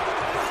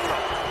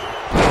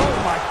 Oh,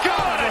 my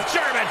God, a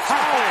German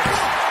suplex.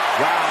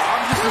 Wow,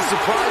 I'm just as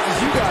surprised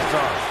as you guys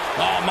are.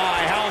 Oh,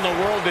 my, how in the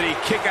world did he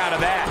kick out of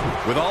that?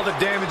 With all the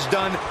damage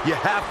done, you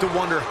have to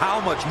wonder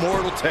how much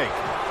more it'll take.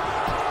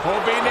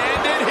 Hoping to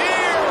end it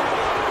here.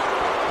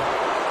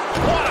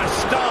 What a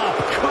stomp.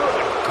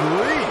 Good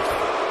grief.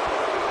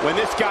 When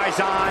this guy's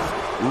on,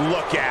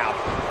 look out.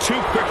 Too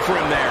quick for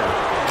him there.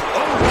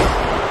 Oh.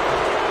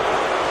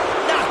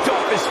 Knocked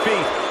off his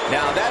feet.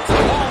 Now that's a...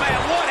 Oh, man,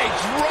 what a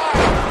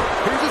drive.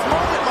 Here's his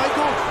moment,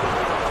 Michael.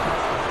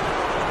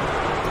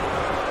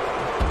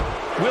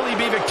 Will he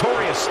be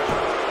victorious?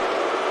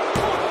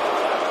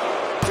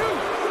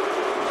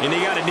 And he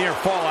got a near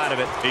fall out of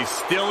it. He's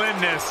still in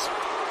this.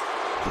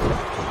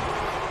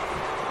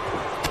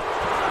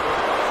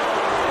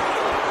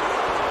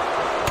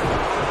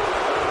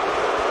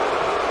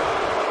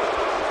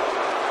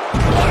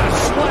 What a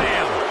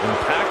slam.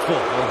 Impactful.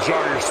 Will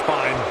jar your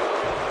spine.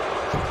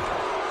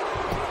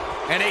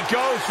 And he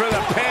goes for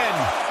the pin.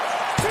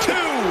 2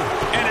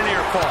 and a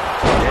near fall.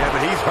 Yeah,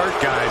 but he's hurt,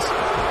 guys.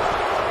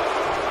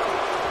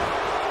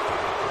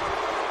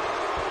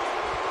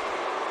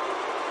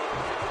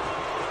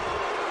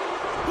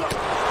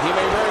 He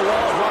may very well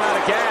have run out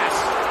of gas.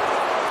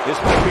 This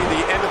might be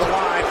the end of the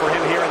line for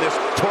him here in this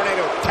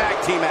Tornado Tag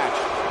Team match.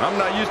 I'm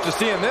not used to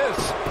seeing this.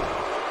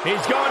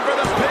 He's going for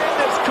the pin.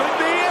 This could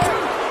be it.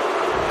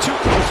 Too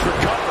close for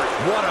comfort.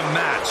 What a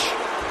match.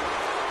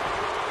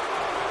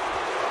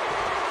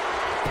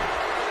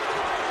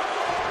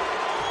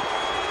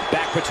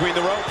 Back between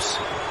the ropes.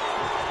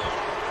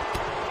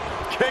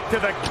 Kick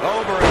to the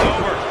over and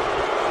over.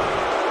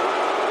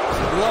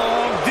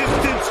 Long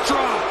distance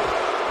drop.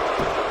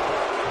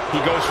 He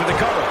goes for the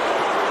cover.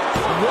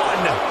 1,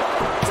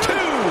 2.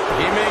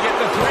 He may get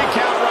the 3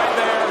 count right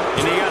there.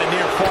 And he got a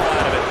near fall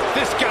out of it.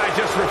 This guy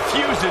just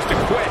refuses to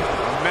quit.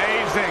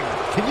 Amazing.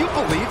 Can you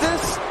believe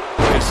this?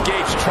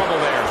 Escapes trouble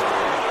there.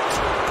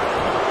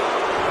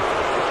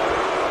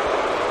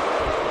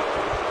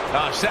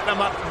 Setting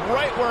him up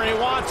right where he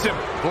wants him.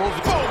 Boom,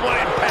 what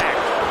impact.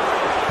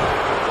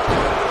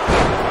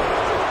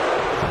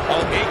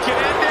 Oh, he can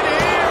end it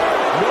here.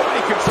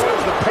 Nobody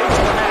controls the pace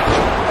of the match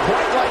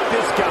quite like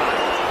this guy.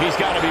 He's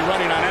got to be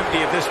running on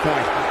empty at this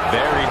point.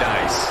 Very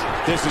nice.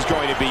 This is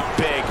going to be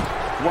big,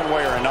 one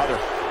way or another.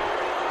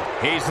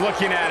 He's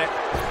looking at it.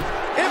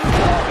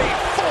 Incoming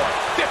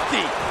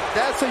 450.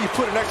 That's how you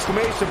put an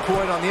exclamation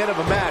point on the end of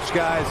a match,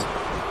 guys.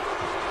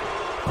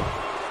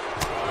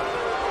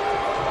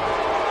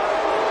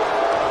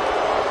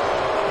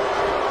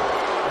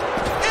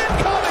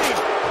 Incoming.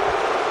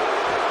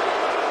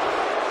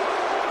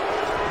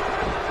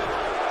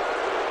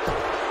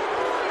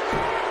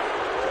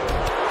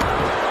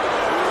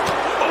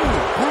 Oh,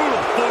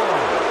 brutal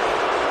forearm.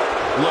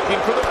 Looking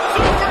for the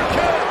super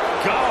kick.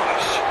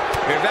 Gosh.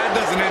 If that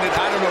doesn't end it,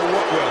 I don't know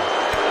what will.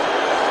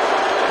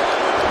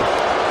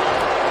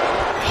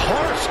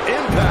 Harsh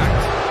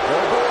impact.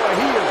 Oh, boy,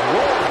 he is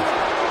rolling.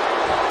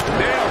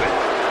 Nailed it.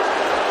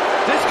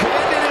 This could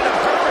end it in a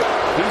hurry.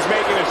 He's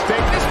making a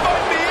mistake. This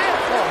might be it.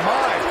 Oh,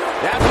 my.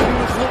 That's what he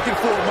was looking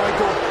for,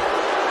 Michael.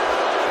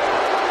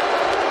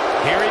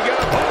 Here he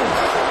goes.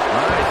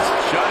 Nice.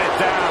 Shut it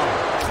down.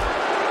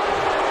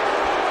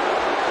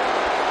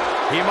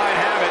 He might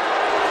have it.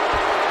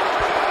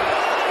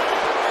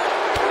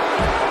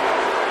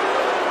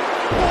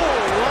 Oh,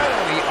 right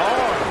on the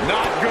arm.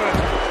 Not good.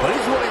 But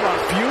he's running on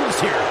fumes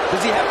here.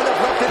 Does he have enough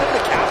left in him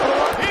to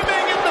capitalize? He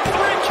may get the 3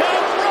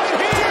 count right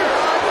here.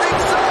 I think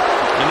so.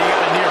 And he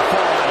got a near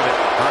fall out of it.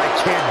 I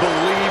can't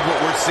believe what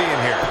we're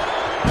seeing here.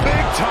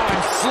 Big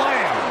time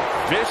slam.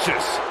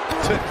 Vicious.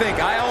 To think,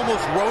 I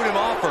almost wrote him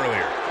off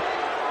earlier.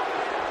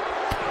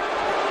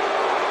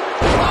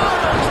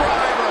 Driver.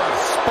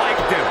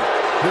 Spiked him.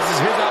 This is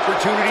his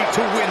opportunity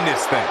to win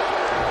this thing.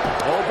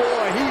 Oh,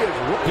 boy,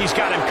 He's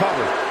got him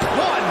covered.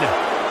 1,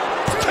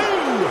 2,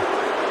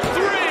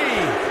 3.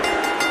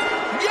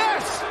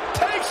 Yes!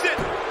 Takes it!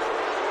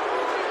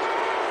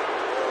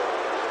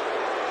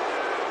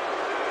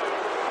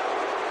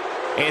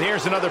 And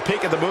here's another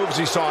peek at the moves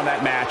he saw in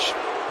that match.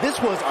 This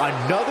was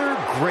another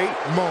great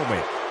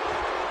moment.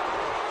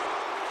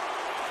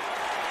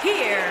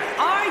 Here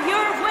are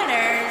your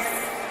winners,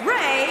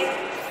 Ray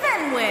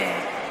Fenwick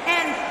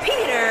and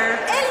Peter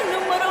El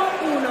Numero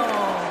Uno.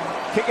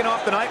 Kicking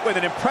off the night with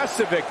an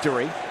impressive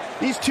victory.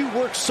 These two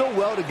work so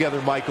well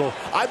together, Michael.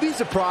 I'd be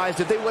surprised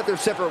if they went their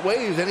separate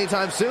ways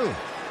anytime soon.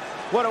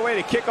 What a way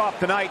to kick off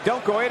the night.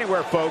 Don't go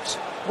anywhere, folks.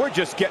 We're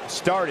just getting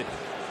started.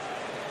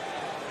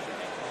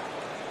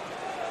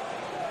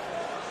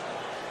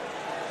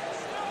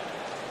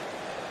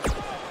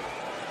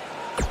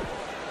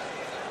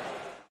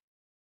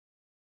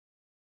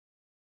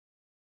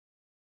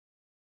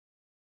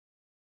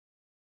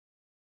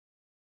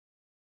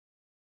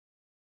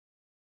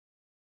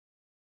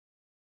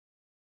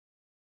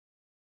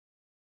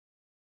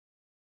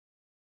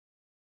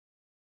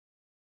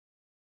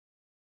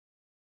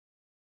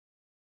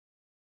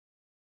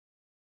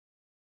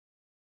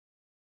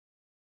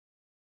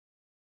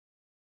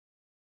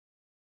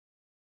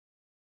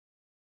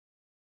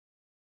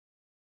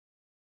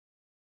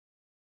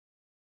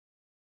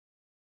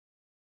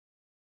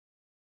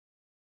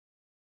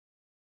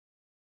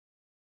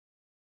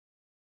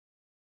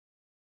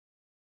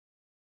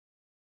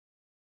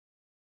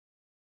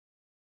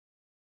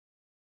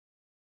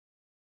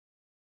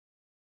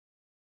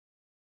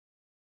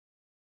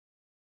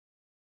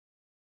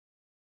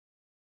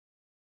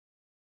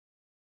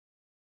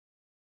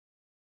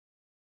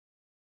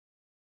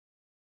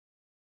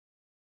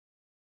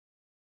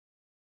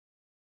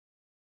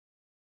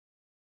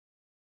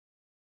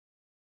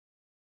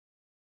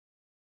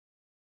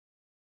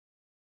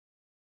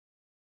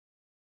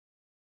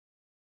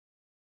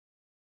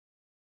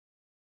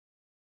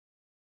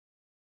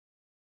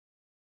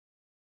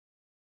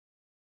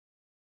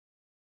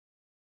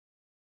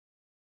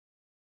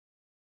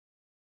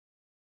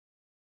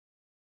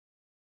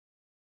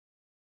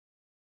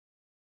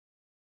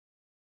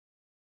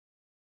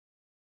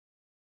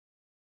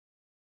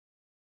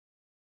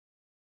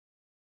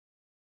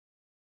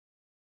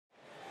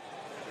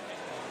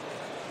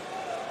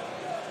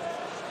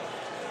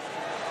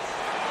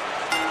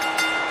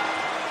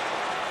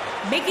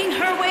 Making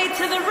her way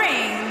to the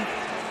ring,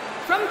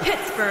 from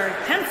Pittsburgh,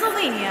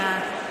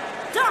 Pennsylvania,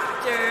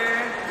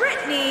 Dr.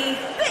 Brittany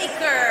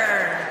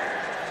Baker.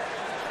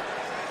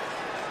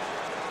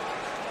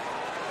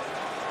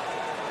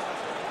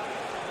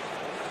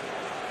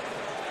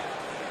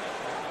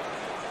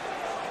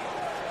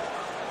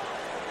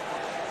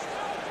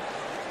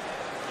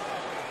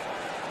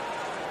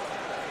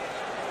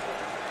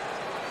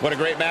 What a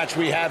great match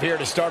we have here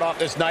to start off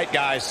this night,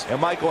 guys.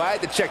 And Michael, I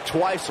had to check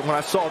twice when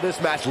I saw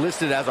this match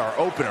listed as our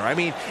opener. I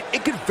mean,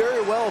 it could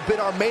very well have been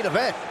our main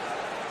event.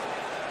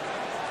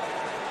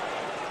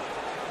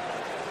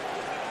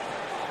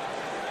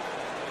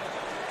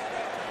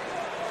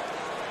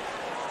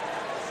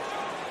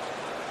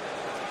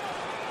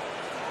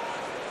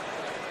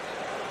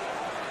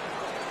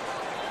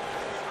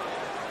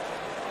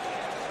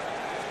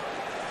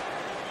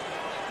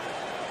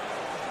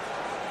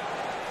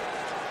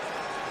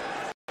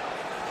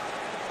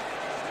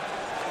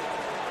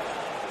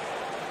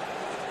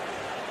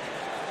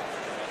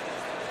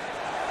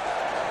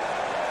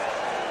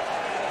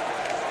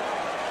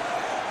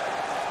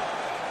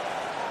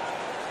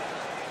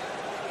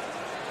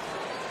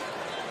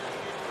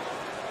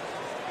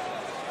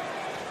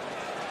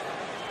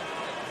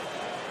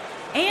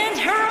 And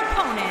her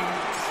opponent,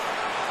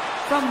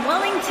 from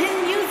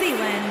Wellington, New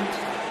Zealand,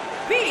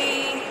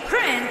 B.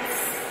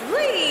 Prince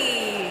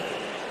Lee.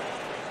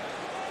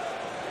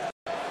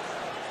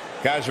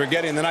 Guys, we're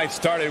getting the night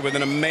started with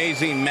an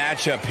amazing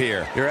matchup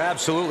here. You're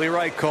absolutely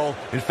right, Cole.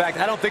 In fact,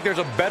 I don't think there's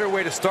a better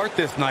way to start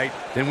this night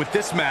than with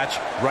this match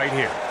right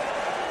here.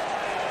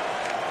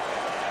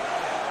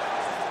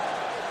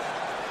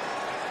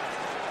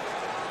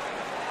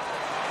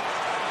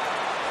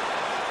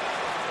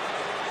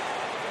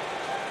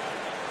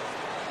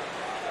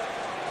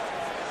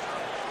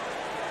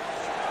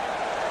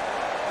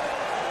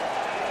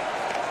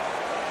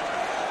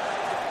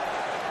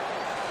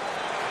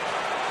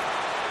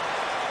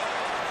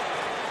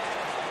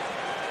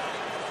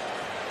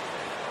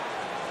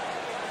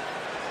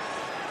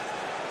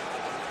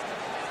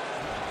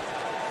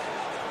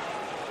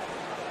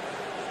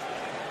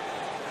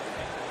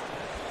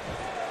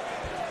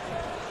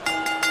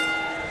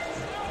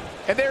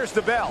 And there's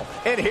the bell.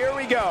 And here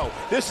we go.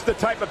 This is the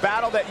type of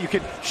battle that you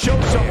can show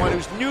someone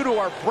who's new to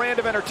our brand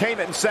of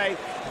entertainment and say,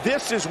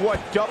 this is what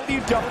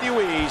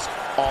WWE's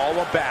all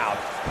about.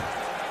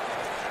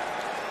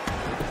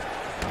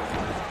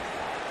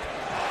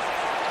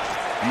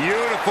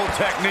 Beautiful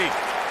technique.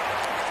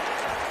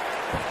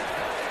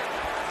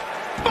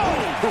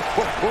 Boom!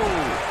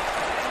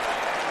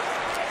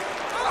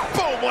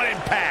 Boom, what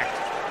impact!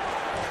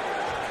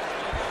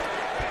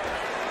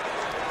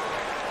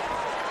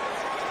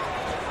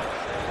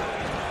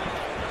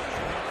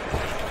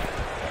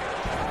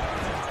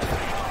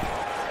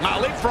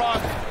 Leapfrog.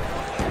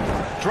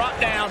 Drop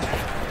down.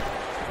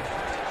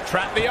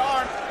 Trap the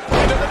arm.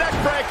 Into the neck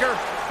breaker.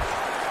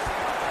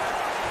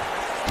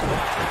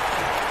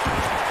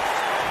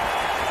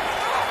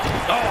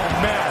 Oh,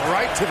 man,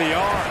 right to the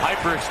arm.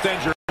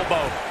 Hyperextend your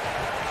elbow.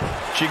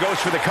 She goes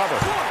for the cover.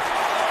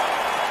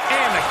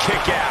 And the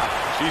kick out.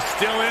 She's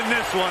still in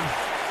this one.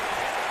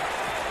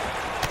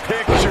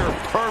 Picture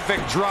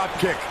perfect drop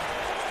kick.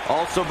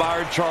 Also,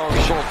 Byron Charles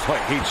Schultz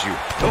hates you.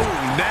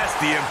 Oh,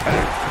 nasty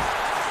impact.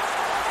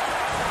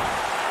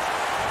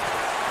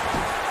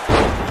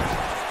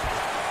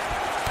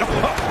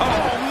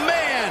 Oh,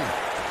 man!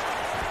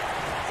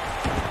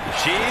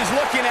 She's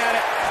looking at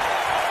it.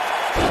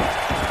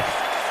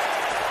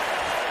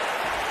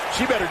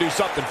 She better do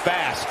something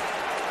fast.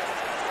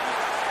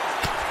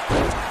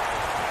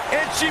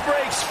 And she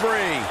breaks free.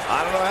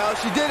 I don't know how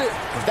she did it,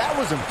 but that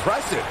was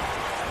impressive.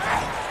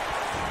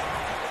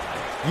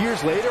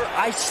 Years later,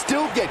 I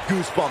still get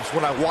goosebumps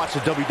when I watch a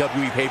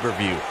WWE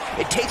pay-per-view.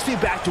 It takes me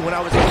back to when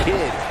I was a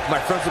kid. My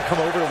friends would come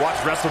over to watch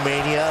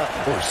WrestleMania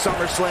or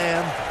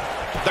SummerSlam.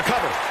 The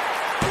cover.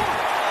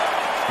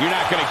 You're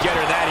not going to get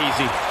her that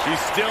easy. She's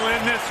still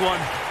in this one.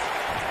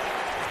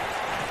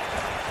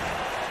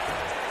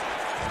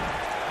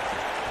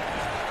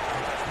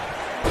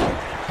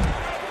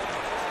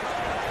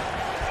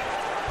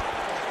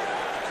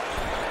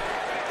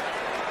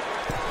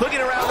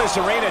 Looking around this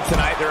arena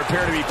tonight, there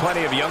appear to be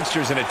plenty of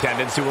youngsters in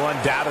attendance who will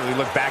undoubtedly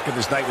look back at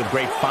this night with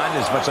great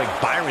fondness, much like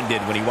Byron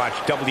did when he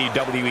watched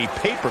WWE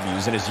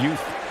pay-per-views in his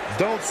youth.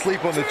 Don't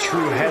sleep on the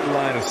true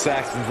headline of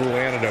Saxton's little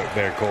anecdote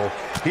there, Cole.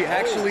 He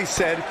actually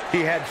said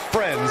he had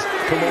friends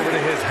come over to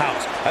his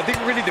house. I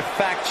think we need to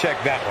fact-check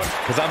that one,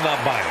 because I'm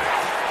not buying it.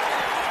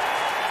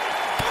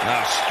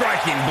 A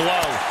striking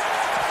blow.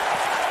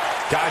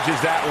 Dodges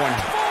that one.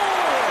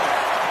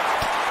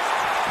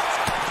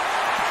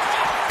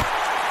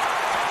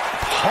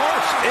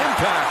 Harsh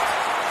impact.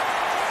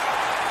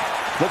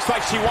 Looks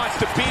like she wants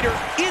to beat her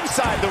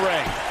inside the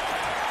ring.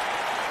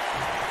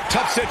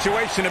 Tough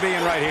situation to be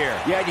in right here.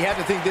 Yeah, and you have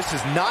to think this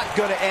is not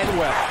going to end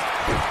well.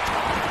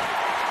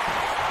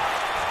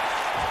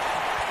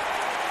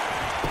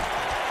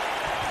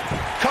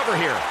 Cover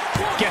here.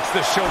 Gets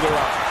the shoulder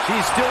up.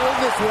 She's still in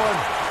this one.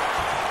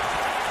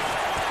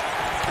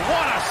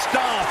 What a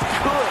stomp.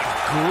 Good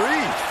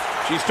grief.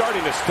 She's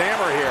starting to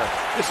stammer here.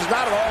 This is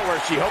not at all where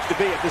she hoped to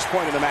be at this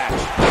point in the match.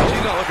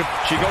 She's not looking.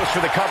 She goes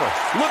for the cover.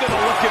 Look at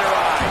the look in her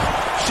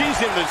eyes. She's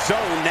in the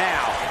zone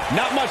now.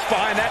 Not much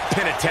behind that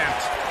pin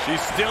attempt. She's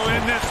still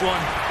in this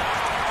one.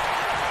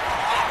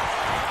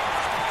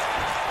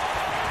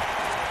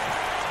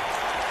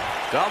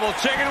 Double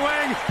chicken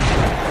wing.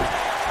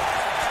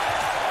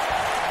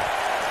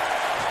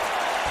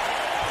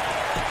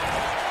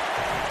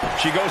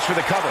 She goes for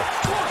the cover.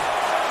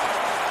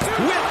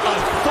 With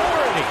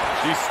authority.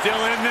 She's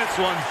still in this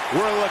one.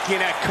 We're looking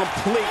at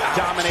complete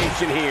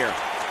domination here.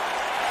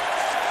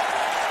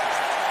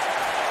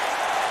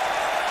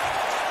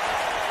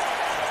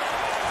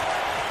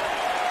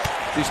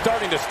 She's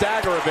starting to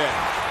stagger a bit,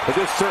 but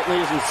this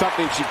certainly isn't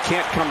something she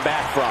can't come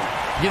back from.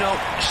 You know,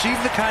 she's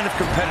the kind of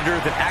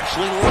competitor that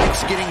actually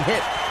likes getting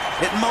hit.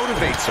 It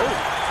motivates her.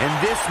 And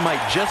this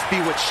might just be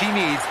what she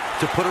needs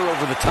to put her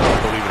over the top,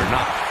 believe it or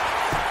not.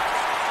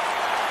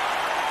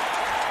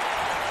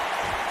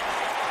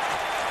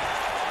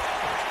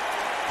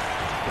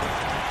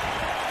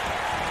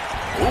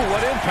 Ooh,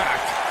 what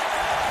impact.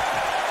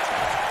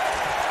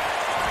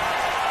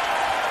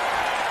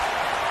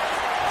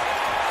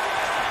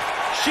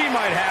 She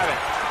might have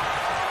it.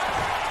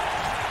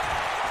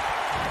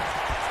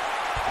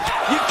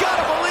 You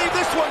gotta believe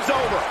this one's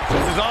over.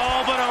 This is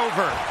all but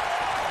over.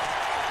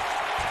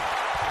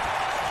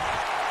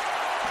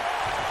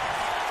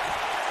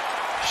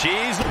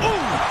 She's,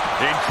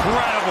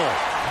 incredible.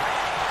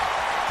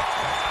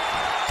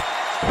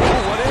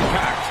 Ooh, what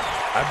impact.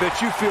 I bet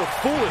you feel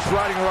foolish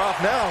riding her off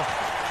now.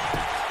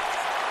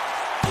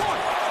 1,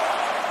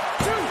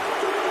 2,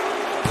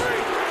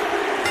 3.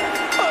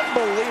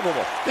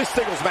 Unbelievable. This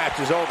singles match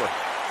is over.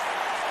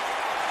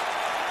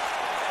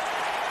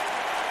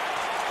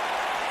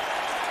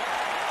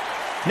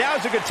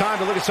 Now's a good time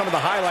to look at some of the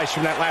highlights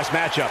from that last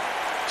matchup.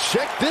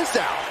 Check this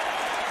out.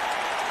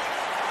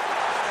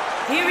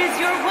 Here is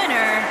your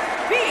winner,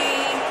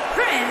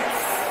 Prince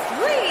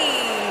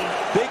Lee.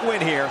 Big win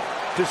here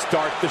to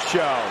start the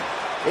show.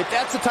 If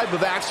that's the type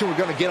of action we're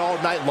going to get all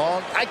night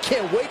long, I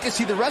can't wait to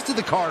see the rest of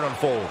the card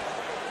unfold.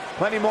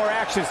 Plenty more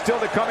action still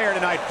to come here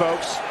tonight,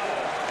 folks.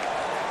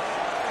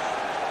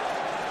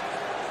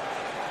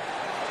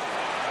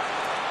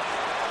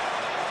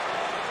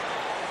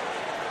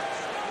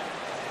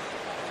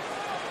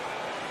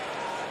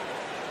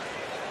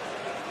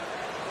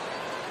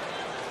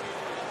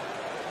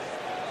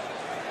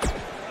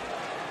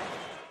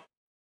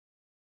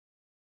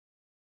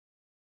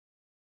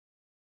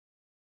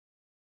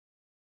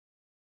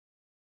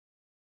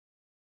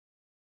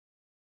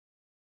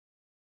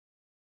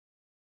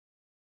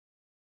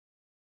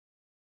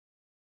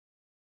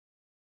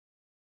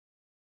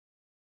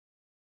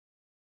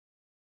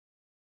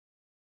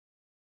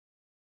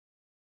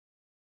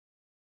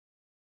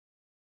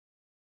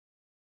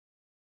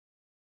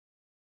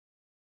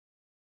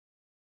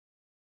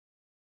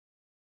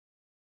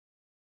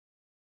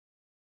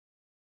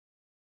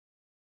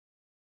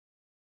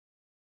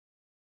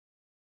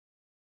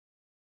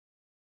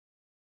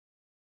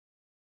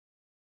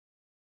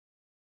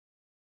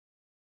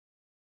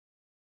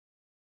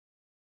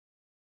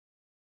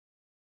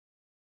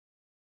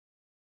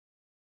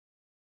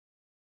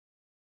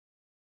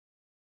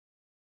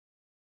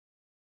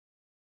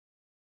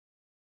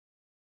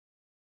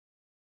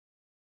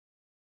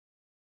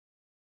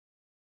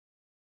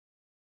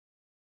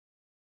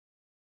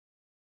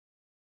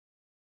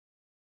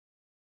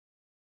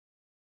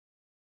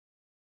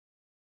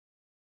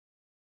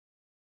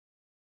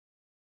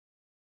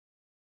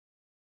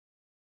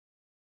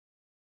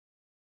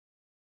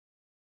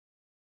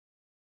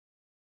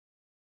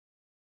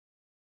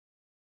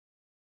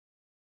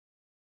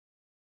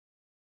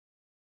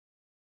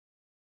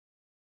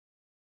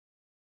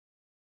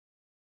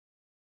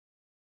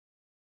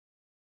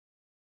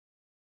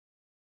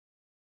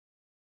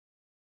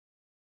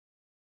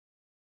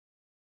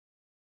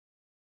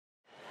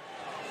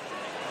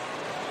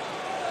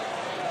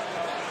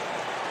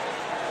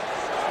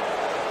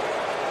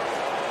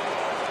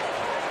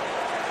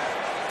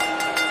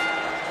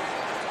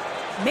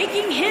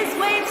 making his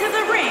way to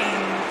the ring,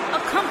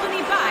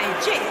 accompanied by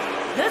Jake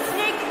the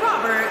Snake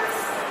Roberts,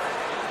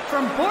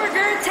 from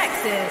Borger,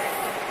 Texas,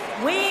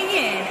 weighing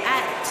in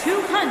at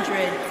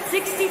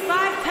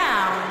 265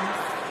 pounds,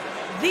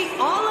 the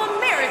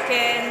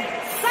All-American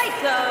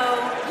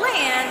Psycho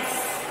Lance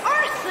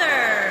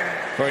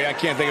Arthur. Corey, I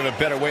can't think of a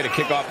better way to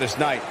kick off this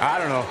night. I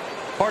don't know.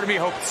 Part of me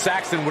hoped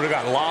Saxton would have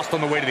gotten lost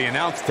on the way to the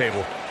announce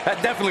table.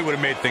 That definitely would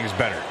have made things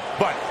better.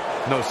 But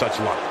no such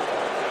luck.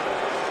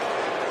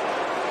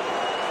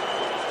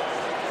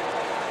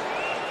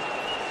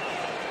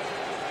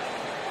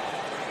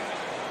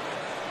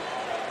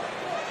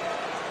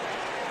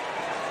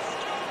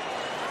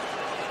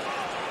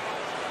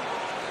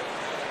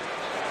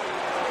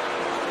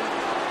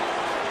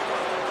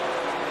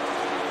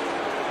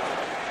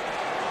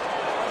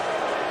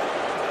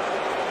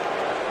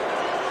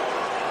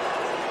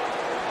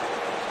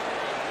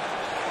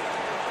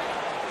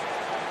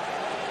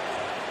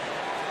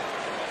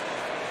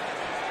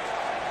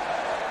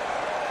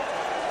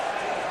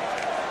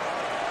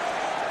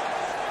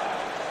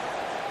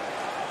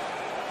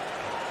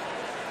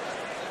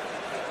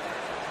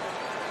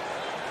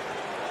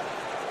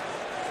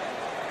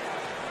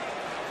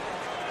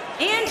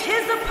 And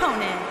his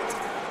opponent,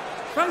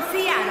 from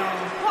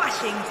Seattle,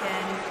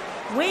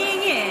 Washington,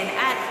 weighing in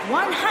at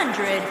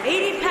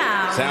 180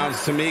 pounds.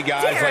 Sounds to me,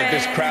 guys, like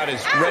this crowd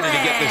is ready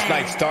to get this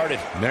night started.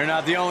 They're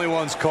not the only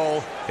ones,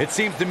 Cole. It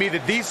seems to me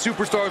that these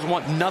superstars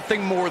want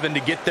nothing more than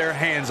to get their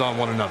hands on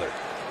one another.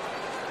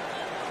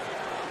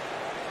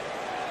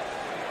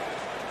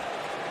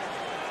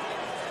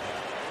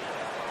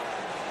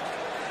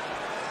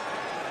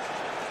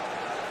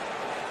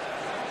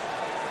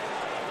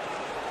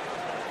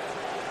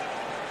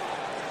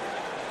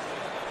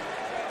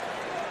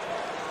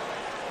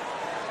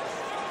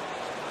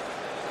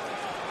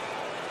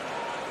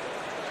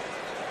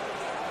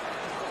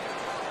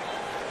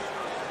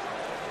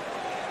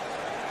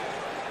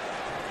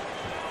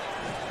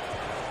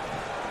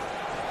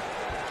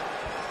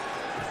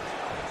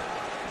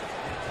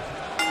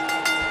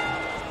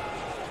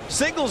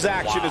 Singles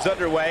action is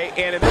underway,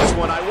 and in this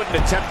one, I wouldn't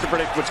attempt to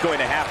predict what's going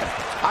to happen.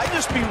 I'd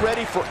just be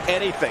ready for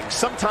anything.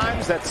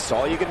 Sometimes that's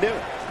all you can do.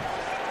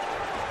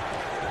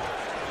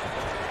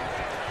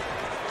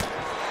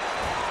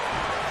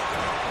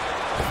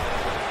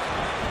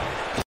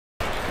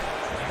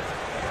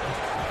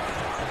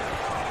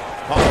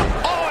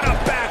 Oh, and a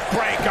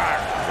backbreaker!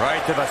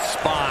 Right to the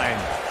spine.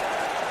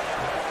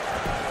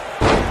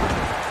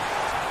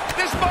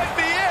 This might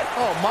be it!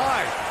 Oh,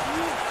 my.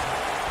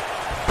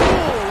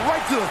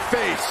 Right to the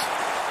face.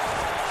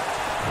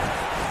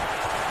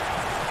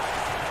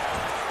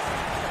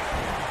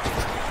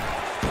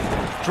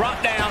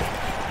 Drop down.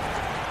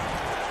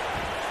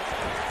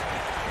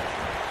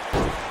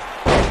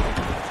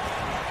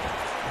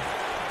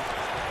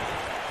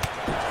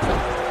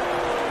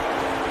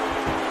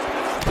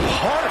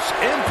 Harsh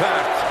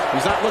impact.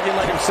 He's not looking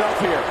like himself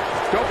here.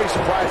 Don't be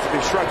surprised if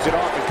he shrugs it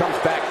off and comes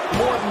back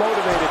more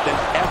motivated than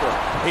ever.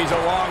 He's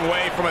a long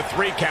way from a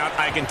 3 count,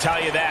 I can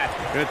tell you that.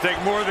 Gonna take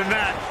more than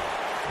that.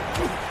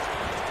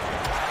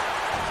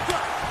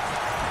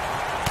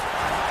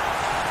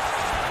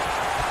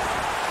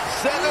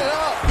 Set it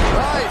up.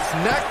 Nice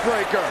neck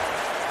breaker.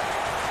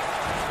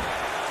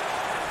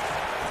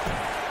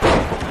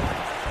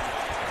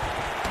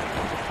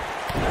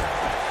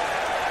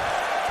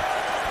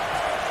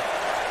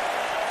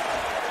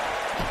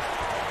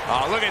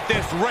 Oh, look at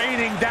this,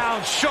 raining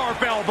down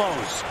sharp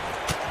elbows.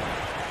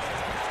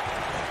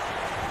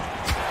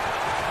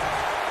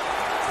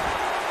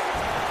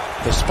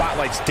 The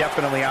spotlight's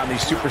definitely on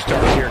these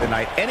superstars here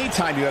tonight.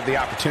 Anytime you have the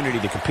opportunity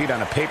to compete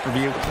on a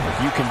pay-per-view,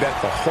 you can bet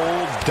the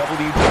whole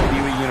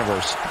WWE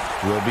Universe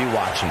will be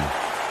watching.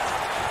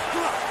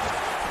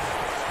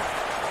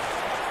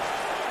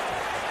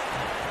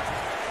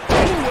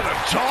 Ooh, what a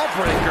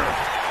jawbreaker.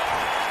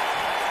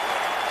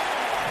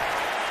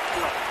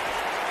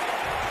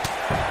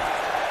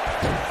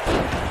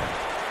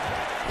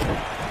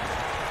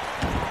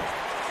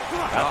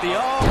 At the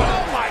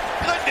oh my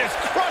goodness,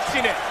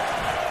 crushing it.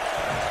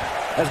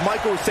 As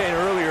Michael was saying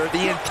earlier,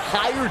 the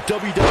entire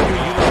WWE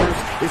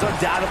Universe is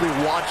undoubtedly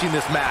watching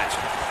this match.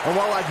 And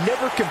while I've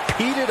never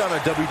competed on a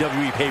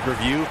WWE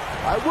pay-per-view,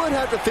 I would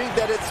have to think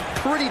that it's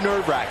pretty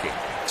nerve-wracking.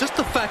 Just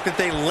the fact that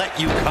they let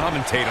you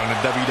commentate on a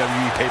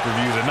WWE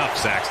pay-per-view is enough,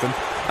 Saxton.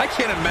 I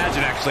can't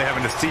imagine actually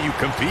having to see you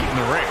compete in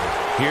the ring.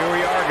 Here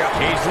we are, guys.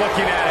 He's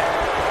looking at it.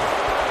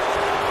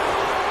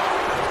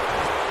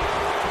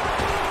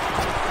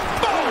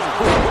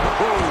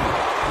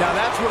 Now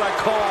that's what I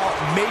call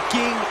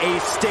making a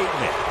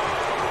statement.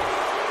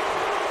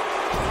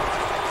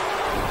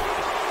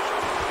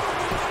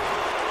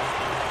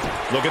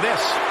 Look at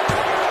this.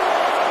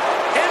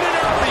 And an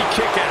early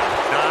kick out.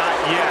 Not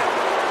yet.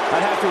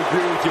 I'd have to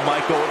agree with you,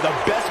 Michael. The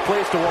best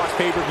place to watch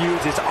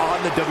pay-per-views is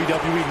on the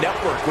WWE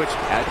Network, which,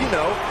 as you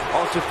know,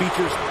 also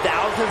features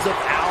thousands of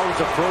hours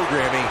of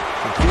programming,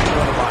 including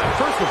one of my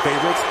personal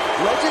favorites,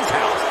 Legends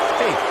House.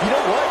 Hey, you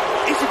know what?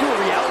 is to do a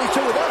reality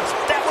show with us.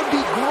 That would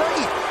be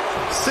great.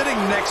 Sitting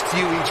next to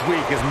you each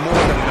week is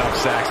more than enough,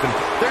 Saxton.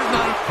 There's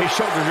not... His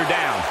shoulders are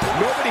down.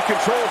 Nobody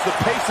controls the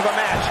pace of a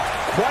match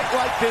quite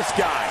like this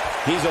guy.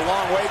 He's a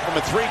long way from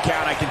a 3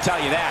 count, I can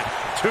tell you that.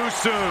 Too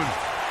soon.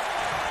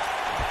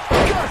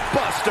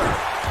 Gutbuster.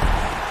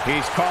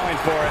 He's calling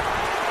for it.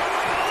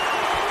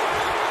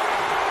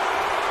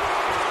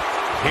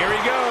 Here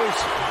he goes.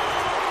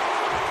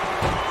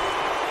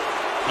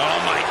 Oh,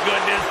 my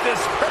goodness,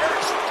 this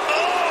hurts.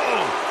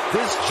 Oh!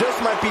 This just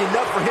might be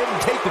enough for him to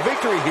take the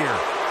victory here.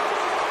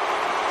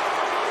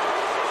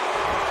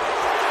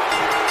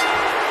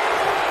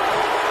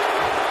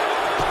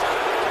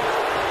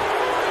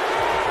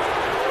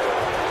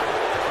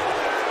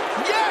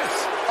 Yes!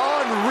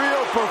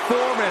 Unreal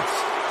performance.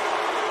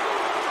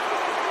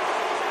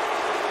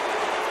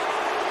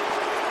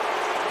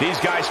 These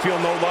guys feel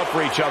no love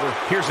for each other.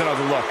 Here's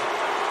another look.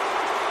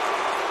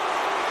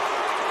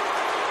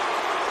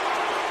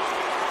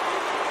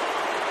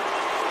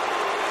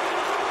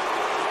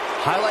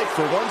 Highlight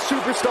for one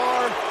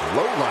superstar,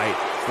 low light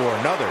for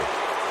another.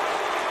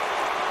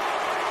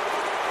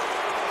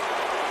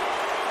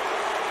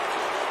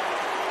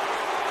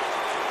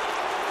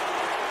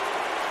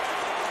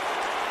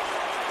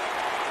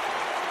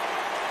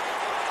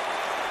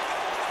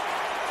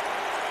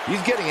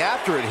 He's getting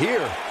after it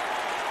here.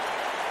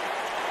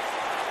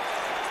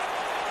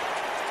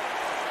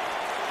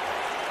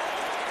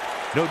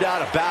 No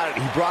doubt about it,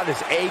 he brought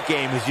his A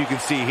game, as you can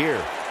see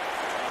here.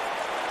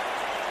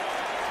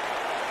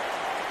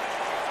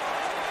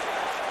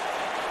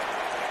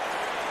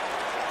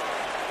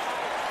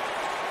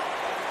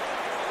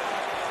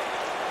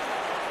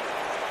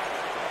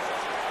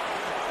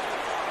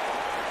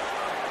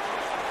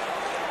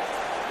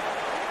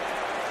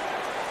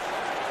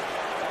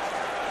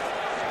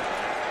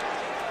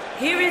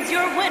 Here is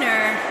your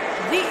winner,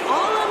 the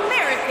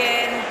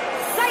All-American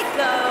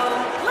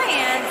Psycho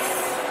Lance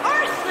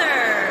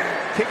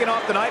Arthur. Kicking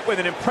off the night with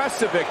an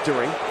impressive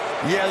victory.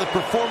 Yeah, the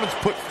performance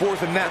put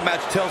forth in that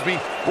match tells me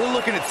we're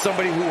looking at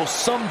somebody who will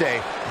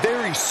someday,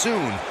 very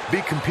soon,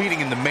 be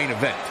competing in the main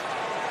event.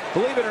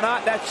 Believe it or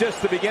not, that's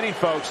just the beginning,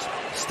 folks.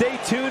 Stay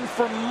tuned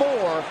for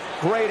more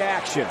great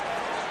action.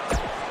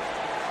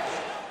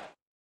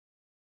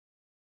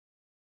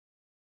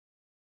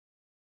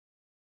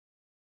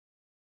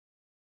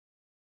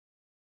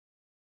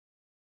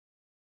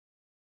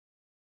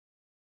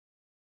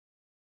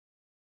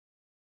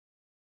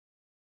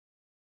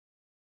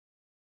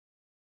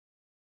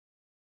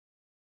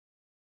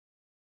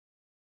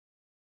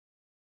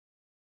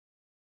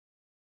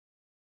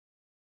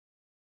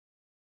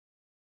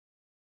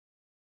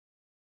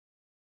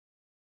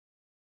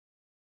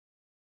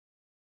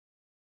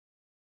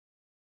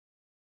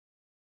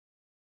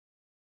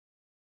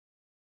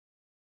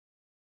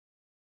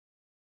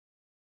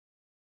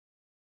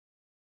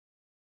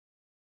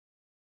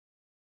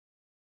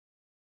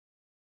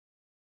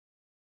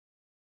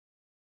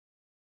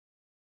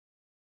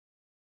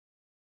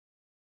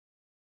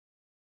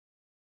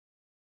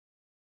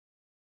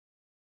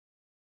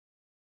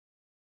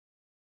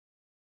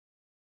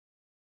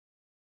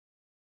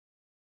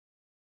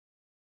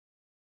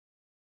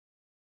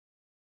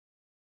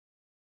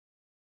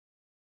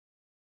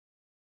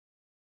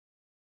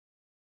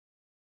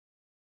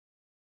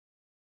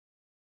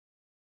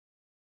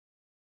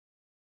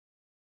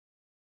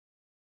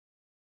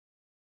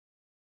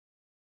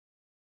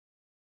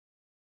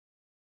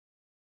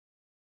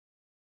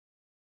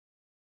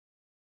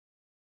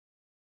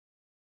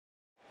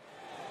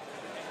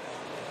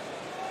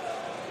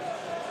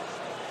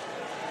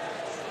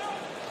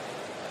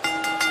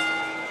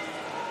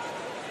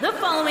 The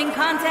following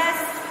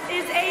contest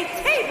is a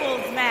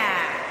tables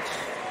match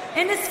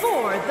and is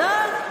for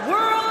the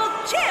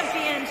World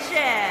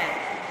Championship.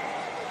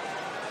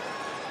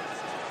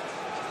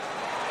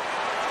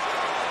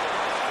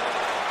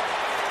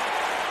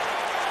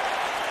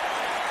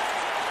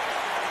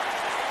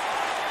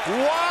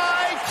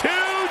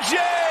 Y2J!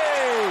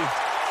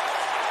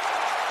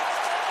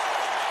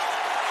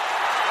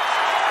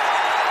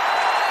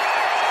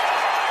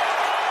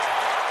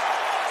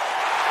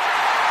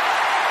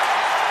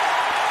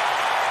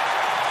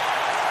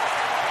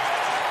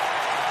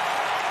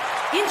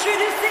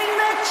 Introducing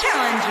the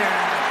challenger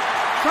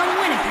from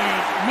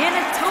Winnipeg,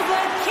 Manitoba,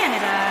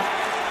 Canada,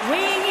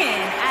 weighing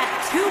in at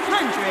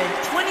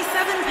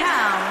 227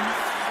 pounds,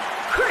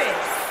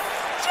 Chris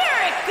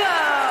Jericho!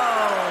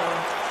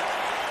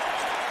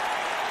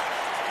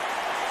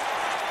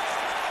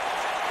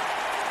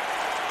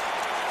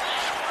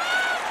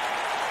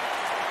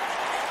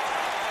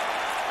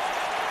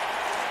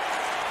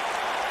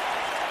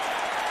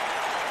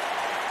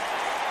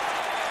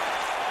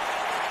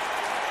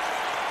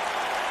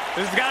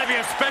 This has got to be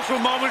a special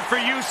moment for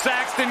you,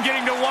 Saxton,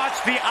 getting to watch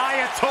the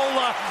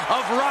Ayatollah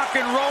of rock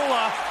and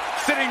rolla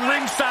sitting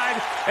ringside,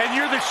 and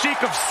you're the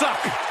Sheik of Suck.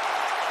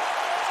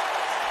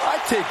 I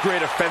take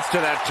great offense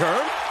to that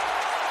term.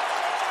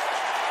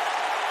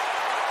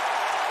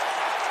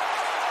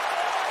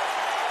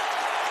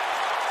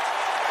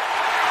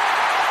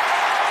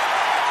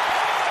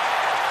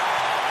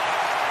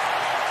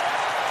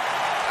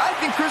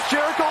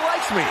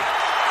 me.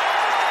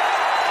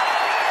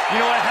 You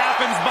know what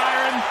happens,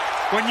 Byron,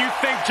 when you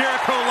think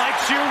Jericho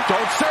likes you?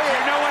 Don't say it.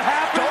 You know what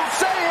happens? Don't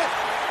say it.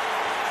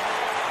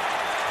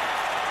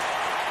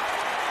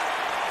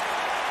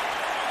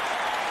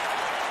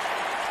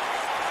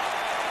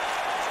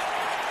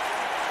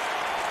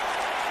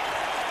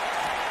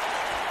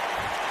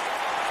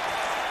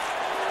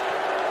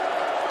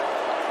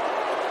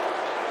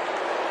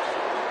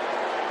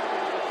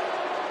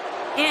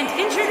 And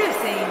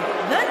introducing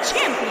the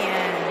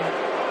champion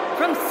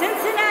from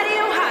Cincinnati,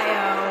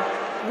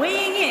 Ohio,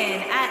 weighing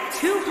in at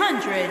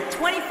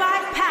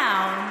 225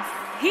 pounds,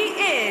 he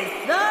is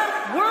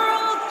the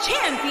world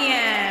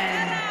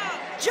champion,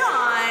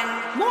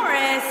 John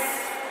Morris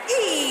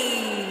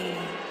E.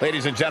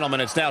 Ladies and gentlemen,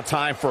 it's now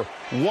time for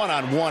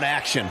one-on-one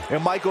action.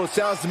 And Michael, it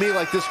sounds to me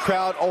like this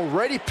crowd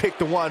already picked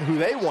the one who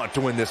they want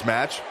to win this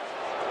match.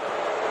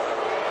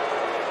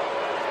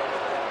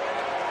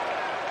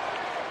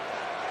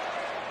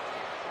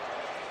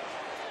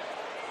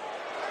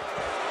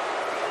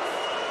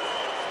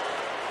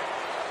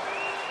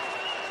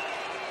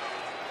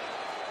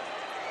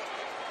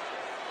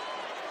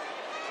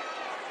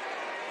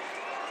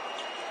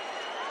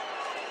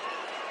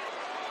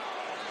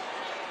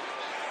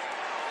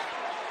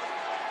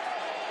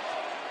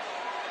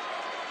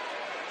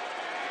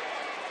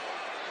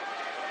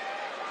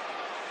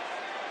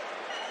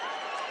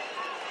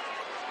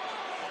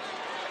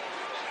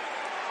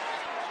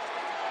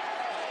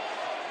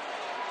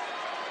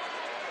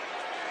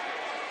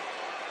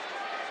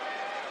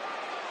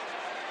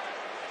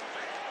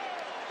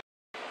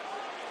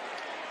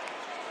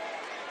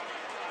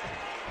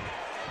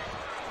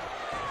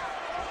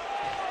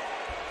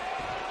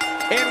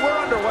 And we're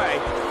underway.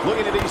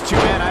 Looking at these two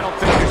men, I don't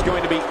think there's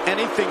going to be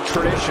anything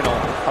traditional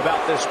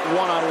about this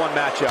one-on-one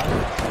matchup.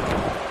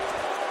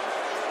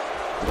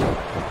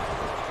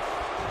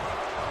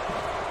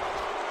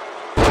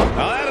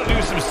 Oh, that'll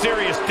do some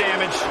serious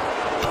damage.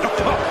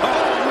 Oh,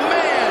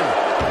 man!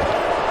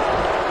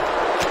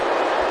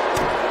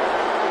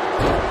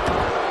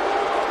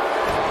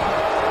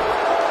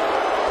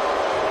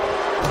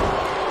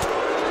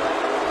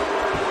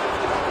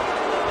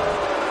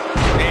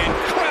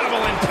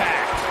 Incredible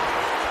impact.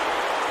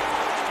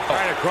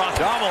 Right across,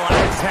 double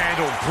axe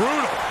handle,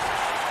 brutal.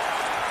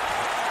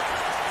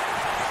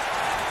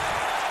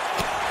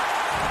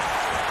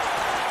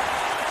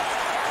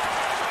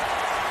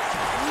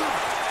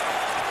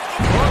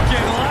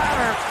 Broken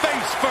ladder,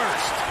 face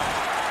first.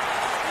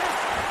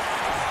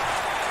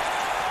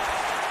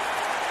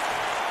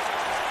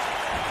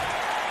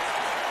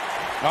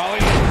 Oh,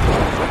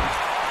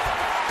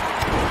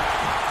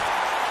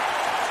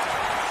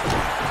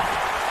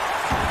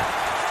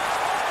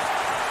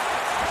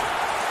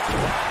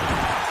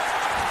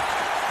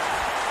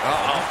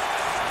 uh-oh.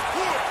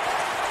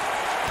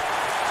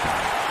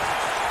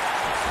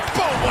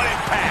 Boom, what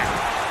impact.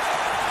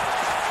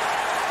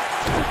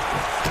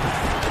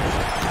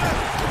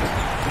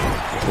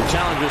 The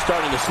challenger's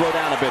starting to slow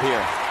down a bit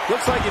here.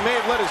 Looks like he may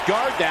have let his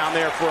guard down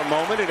there for a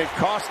moment, and it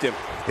cost him.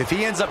 If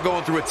he ends up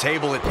going through a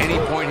table at any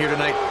point here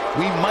tonight,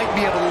 we might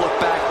be able to look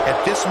back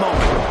at this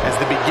moment as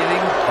the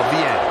beginning of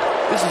the end.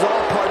 This is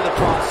all part of the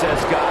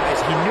process,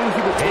 guys. He knew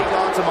he would take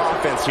on some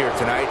offense here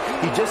tonight.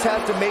 He just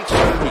has to make sure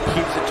he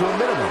keeps it to a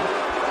minimum.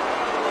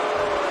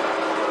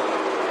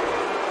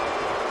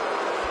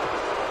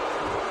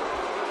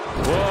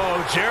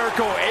 Whoa,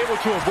 Jericho able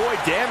to avoid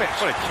damage.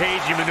 What a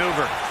cagey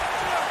maneuver.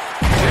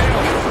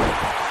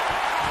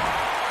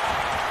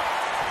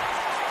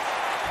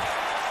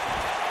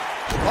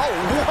 Oh,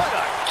 what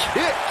a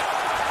kick!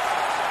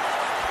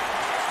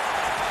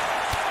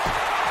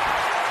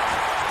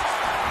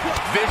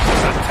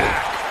 Vicious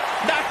attack.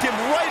 Knocked him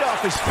right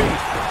off his feet.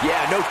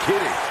 Yeah, no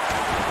kidding.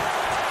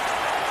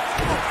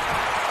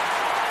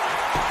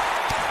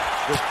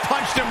 Just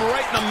punched him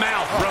right in the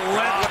mouth.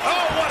 Relentless.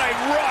 Oh, what a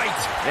right.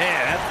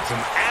 Man, that's some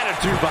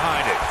attitude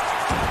behind it.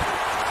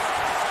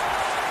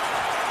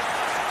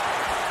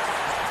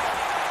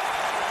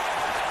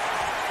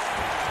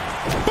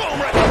 Boom,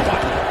 right in the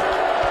button.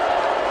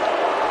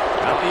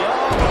 Got the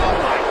arm. Oh,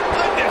 my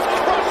goodness,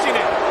 crushing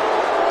it.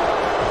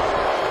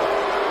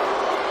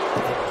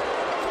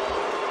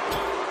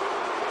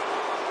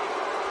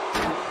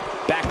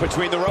 Back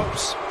between the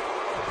ropes.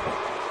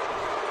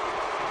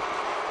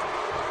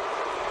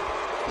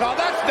 No,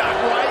 that's not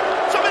right.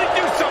 Somebody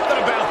do something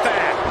about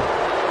that.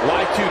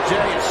 Y2J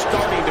is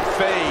starting to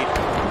fade.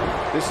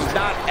 This is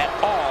not at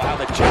all how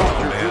the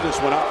challenger drew this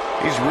one up.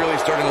 He's really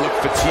starting to look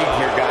fatigued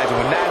here, guys.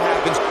 And when that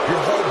happens, your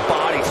whole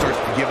body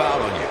starts to give out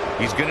on you.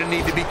 He's going to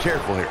need to be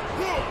careful here.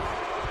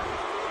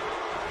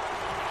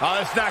 Oh,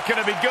 it's not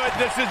going to be good.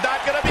 This is not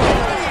going to be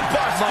good.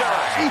 Buster.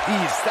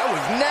 Jeez, that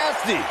was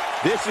nasty.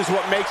 This is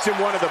what makes him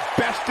one of the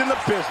best in the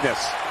business.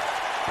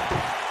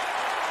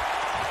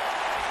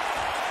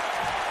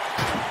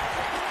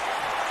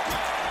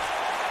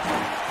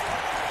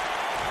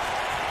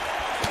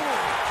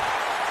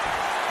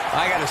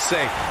 I gotta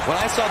say, when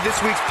I saw this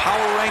week's power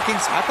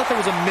rankings, I thought there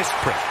was a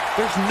misprint.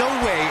 There's no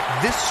way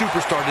this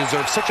superstar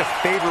deserves such a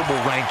favorable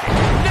ranking.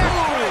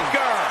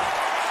 Neckbreaker.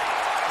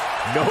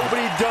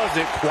 Nobody does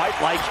it quite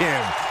like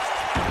him.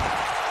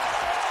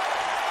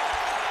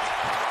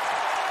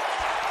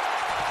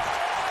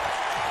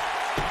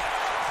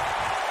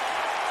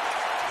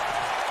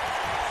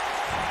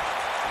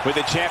 With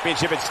the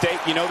championship at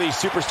stake, you know these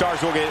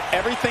superstars will get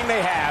everything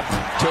they have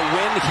to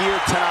win here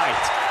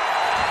tonight.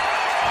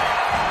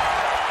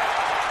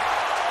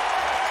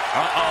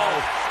 Uh-oh.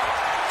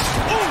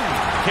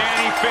 Can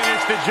he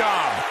finish the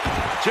job?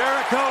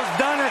 Jericho's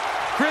done it.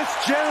 Chris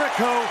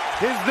Jericho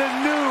is the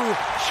new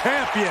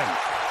champion.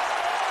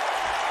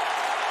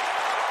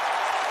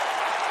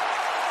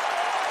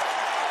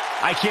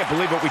 I can't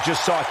believe what we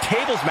just saw.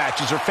 Tables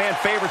matches are fan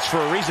favorites for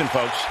a reason,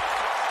 folks.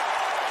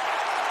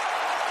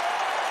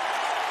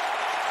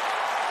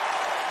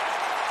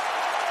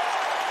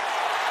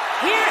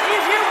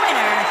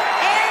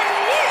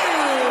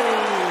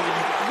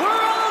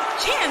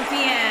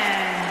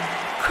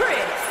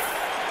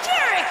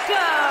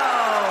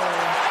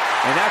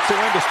 And that's the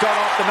win to start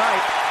off the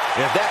night.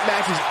 If that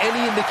match is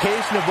any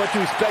indication of what to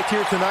expect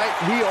here tonight,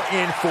 we are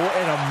in for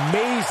an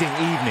amazing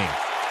evening.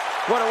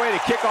 What a way to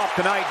kick off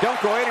tonight. Don't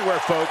go anywhere,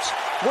 folks.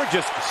 We're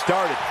just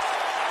started.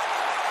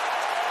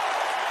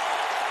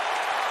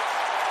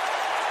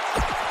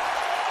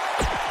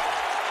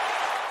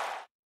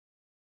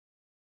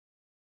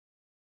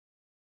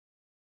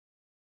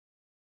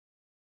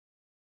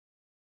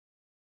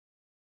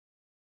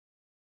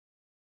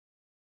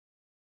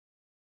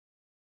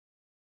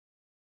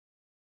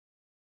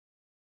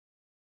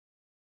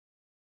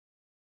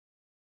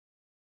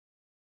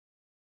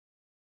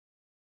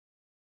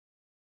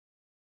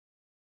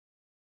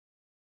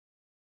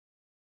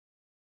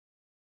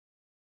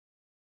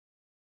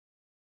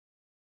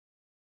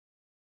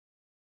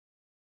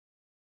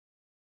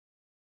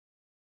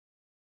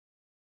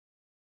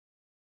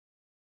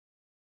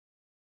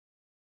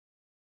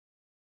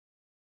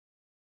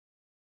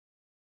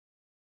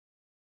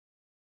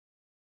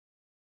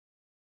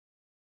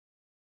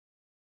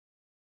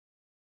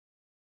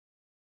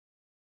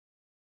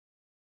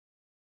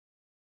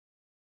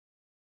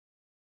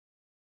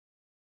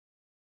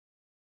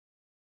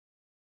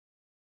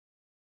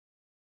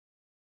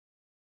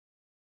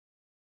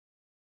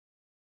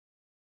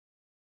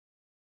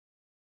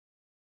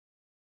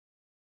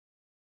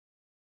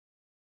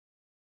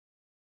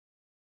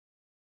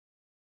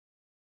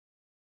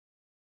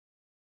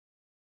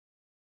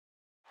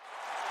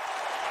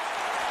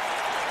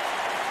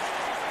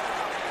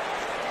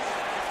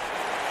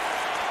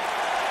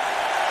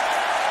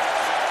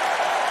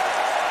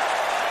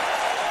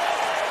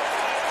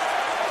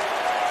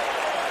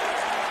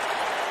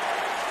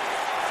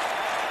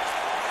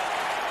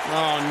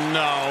 Oh,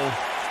 no.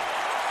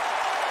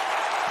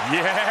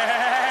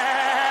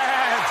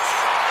 Yes!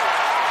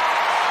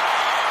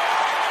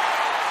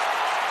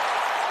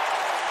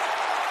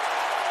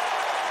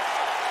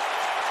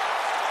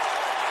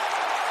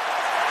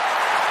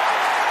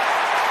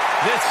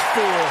 This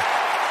fool.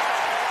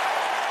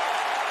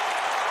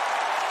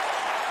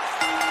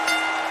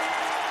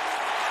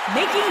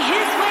 Making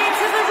his way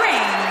to the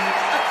ring,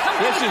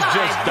 accompanied This is by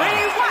just dumb.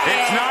 Bray Wyatt.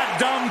 It's not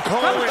dumb,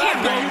 Cole. From It's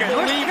Camden, broken.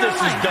 North Believe this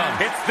is Carolina. dumb.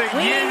 It's the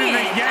yin Weighing and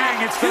the in yang.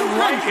 at It's the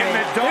light and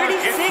the dark.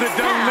 It's the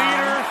 236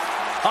 leader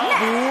of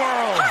Matt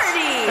worlds.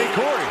 Hardy. Hey,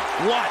 Corey.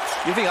 What?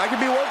 You think I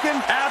could be woken?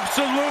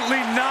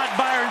 Absolutely not,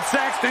 Byron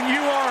Saxton. You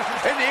are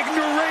an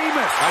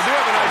ignoramus. I do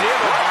have an idea,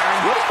 though,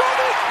 Byron. What is going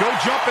on? Go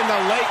jump in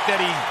the lake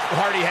that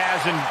Hardy has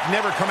and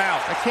never come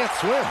out. I can't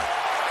swim.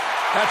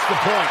 That's the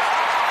point.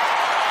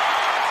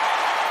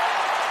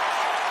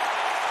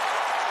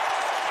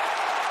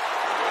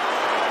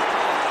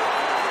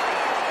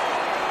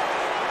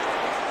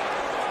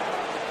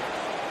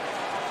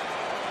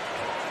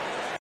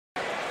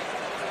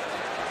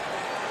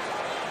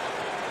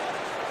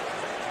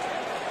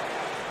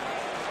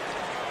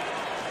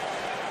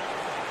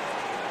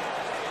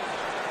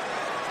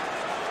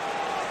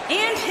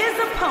 And his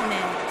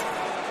opponent,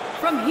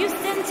 from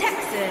Houston,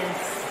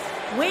 Texas,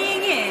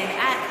 weighing in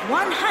at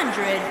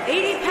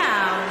 180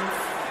 pounds,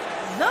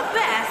 the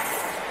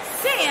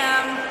best,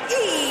 Sam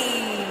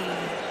E.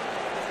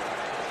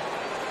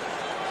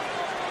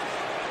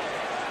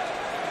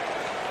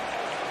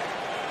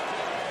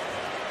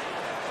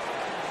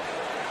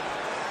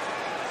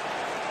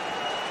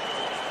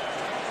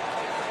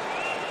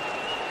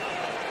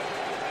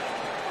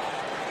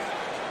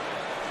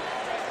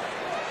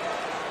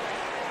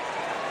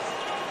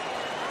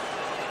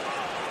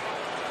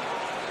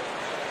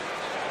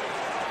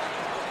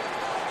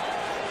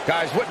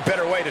 Guys, what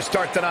better way to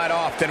start the night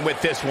off than with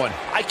this one?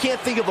 I can't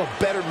think of a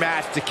better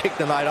match to kick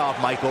the night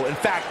off, Michael. In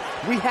fact,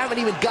 we haven't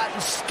even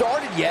gotten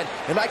started yet,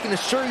 and I can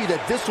assure you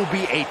that this will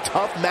be a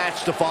tough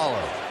match to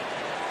follow.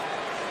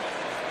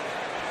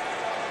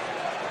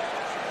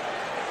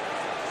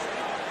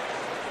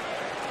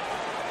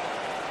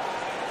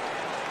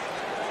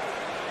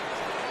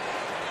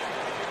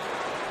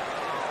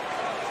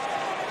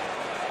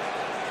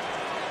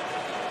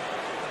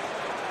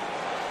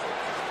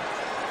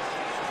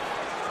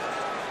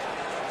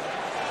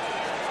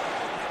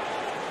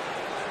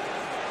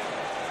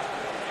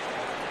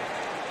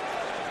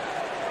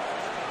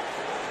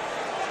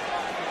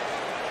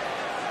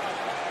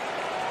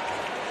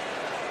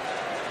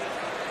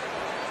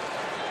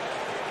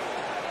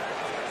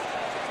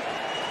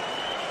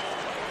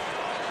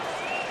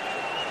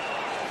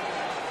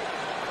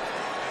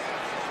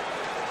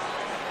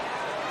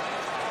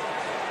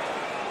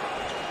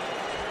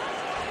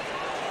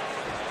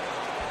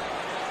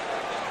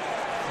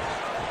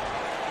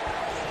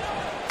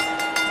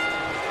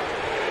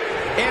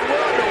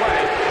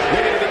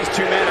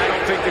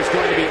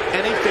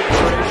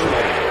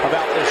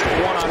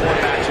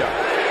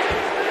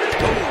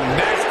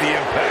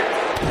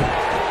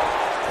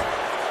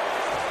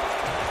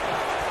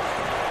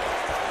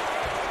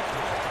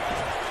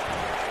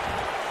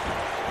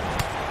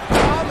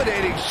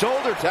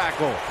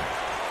 tackle.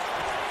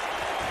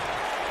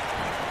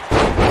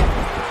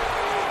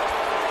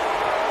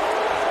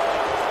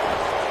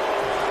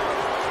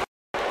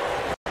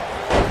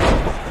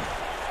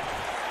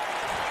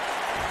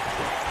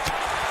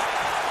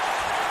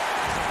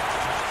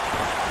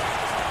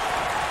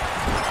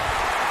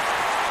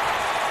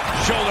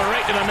 Shoulder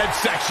right to the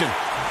midsection.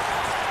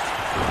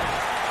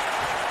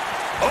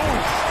 Oh!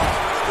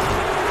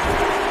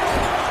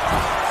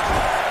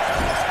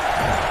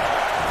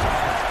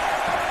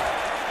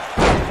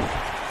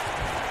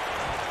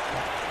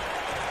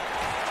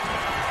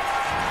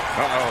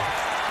 Uh-oh.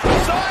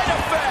 Side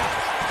effect!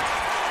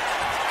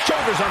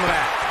 Shoulders on the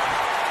mat.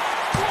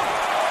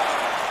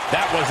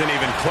 That wasn't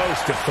even close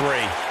to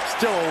 3.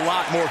 Still a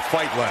lot more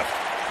fight left.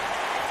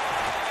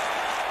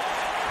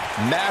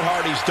 Matt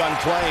Hardy's done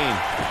playing.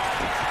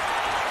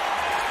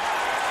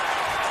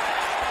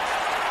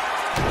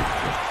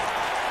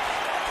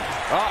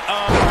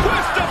 Uh-oh.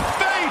 Twist of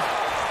fate!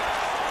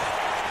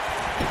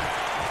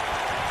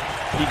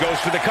 He goes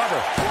for the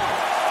cover.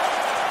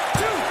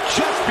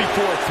 Just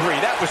before 3.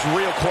 That was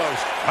real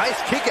close. Nice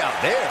kick out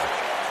there.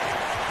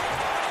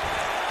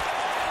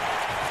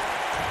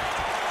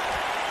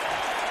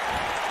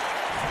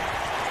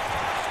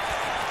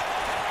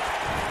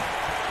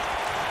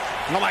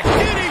 Oh my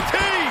DDT!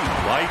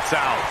 Lights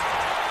out.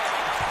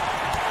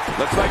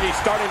 Looks like he's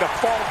starting to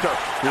falter.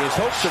 His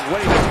hopes of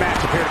winning this match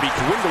appear to be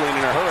dwindling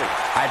in a hurry.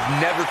 I'd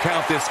never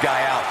count this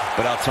guy out,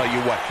 but I'll tell you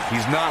what,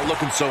 he's not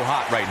looking so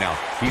hot right now.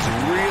 He's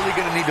really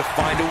going to need to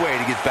find a way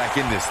to get back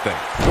in this thing.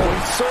 Well,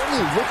 he's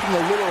certainly looking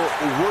a little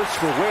worse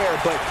for wear,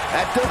 but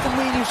that doesn't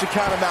mean you should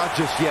count him out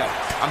just yet.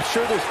 I'm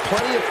sure there's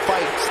plenty of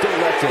fight still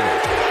left in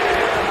him.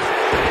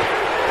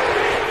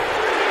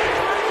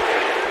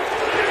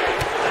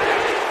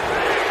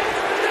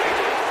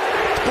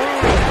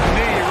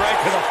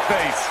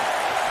 Face.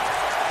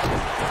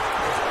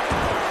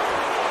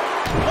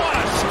 What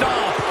a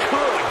stomp.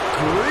 Good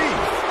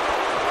grief.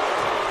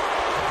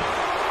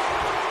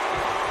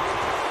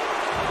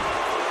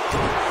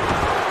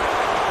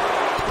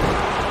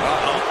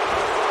 Uh-oh.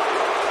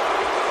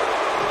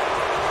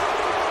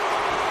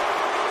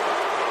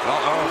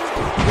 Uh-oh.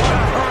 What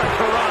a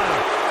hurricanrana.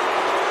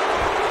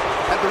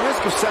 At the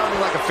risk of sounding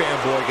like a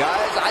fanboy,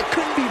 guys, I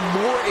couldn't be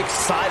more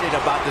excited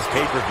about this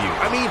pay-per-view.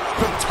 I mean,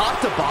 from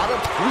top to bottom,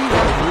 we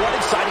have one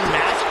exciting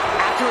match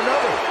after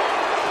another.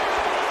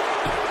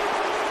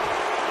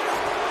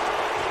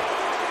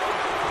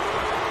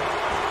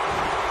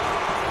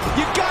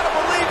 You gotta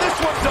believe this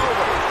one's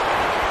over.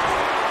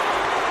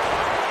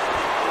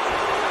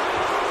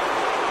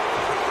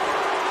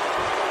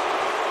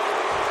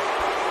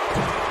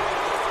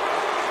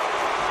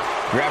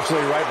 You're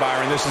absolutely right,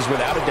 Byron. This is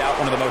without a doubt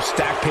one of the most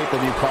stacked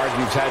pay-per-view cards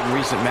we've had in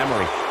recent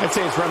memory. I'd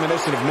say it's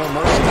reminiscent of No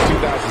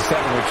Mercy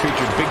 2007, which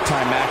featured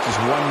big-time matches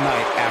one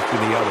night after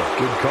the other.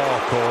 Good call,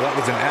 Cole. That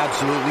was an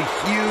absolutely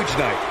huge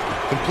night,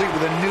 complete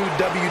with a new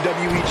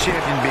WWE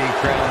champion being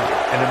crowned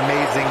an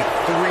amazing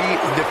 3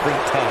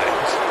 different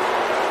times.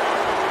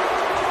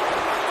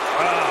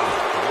 Ah,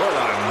 what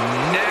a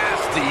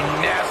nasty,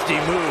 nasty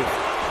move.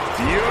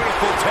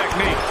 Beautiful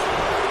technique.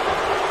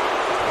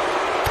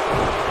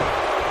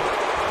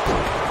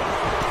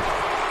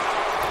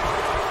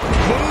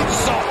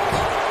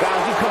 Guys,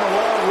 we've come a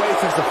long way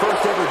since the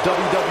first ever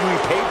WWE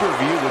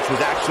pay-per-view, which was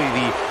actually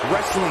the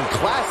Wrestling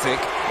Classic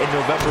in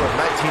November of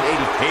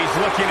 1980. He's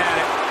looking at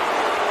it.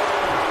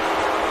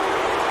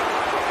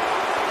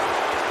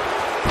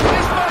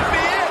 This might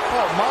be it.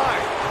 Oh, my.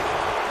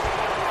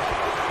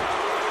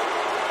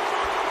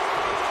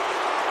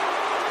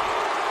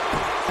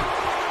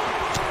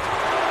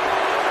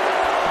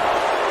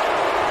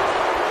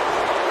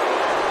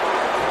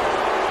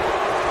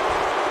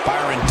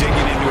 Byron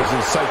digging into his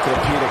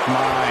encyclopedic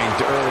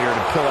mind earlier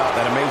to pull out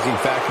that amazing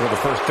fact of the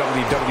first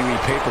WWE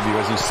pay-per-view.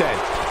 As he said,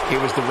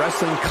 it was the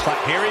Wrestling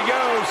Classic. Here he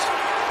goes.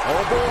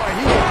 Oh, boy,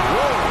 he is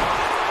rolling.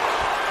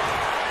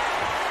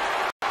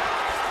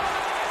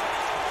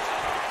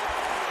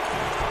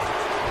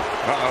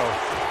 Uh-oh.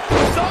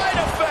 Side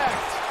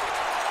effect!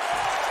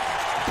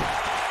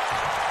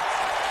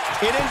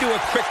 And into a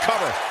quick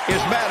cover is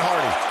Matt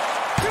Hardy.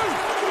 2,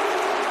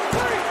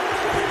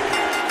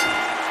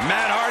 3.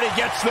 Matt Hardy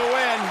gets the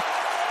win.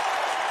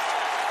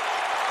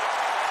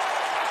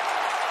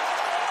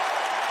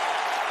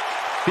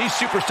 These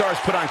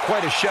superstars put on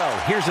quite a show.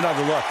 Here's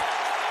another look.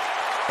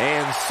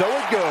 And so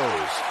it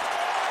goes.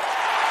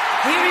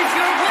 Here is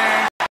your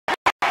winner,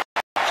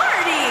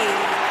 Hardy.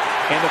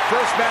 And the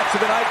first match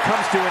of the night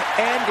comes to an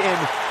end in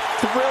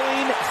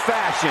thrilling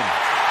fashion.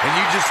 And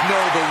you just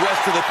know the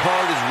rest of the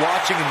card is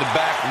watching in the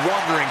back,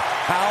 wondering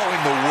how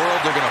in the world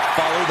they're going to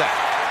follow that.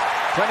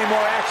 Plenty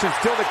more action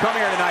still to come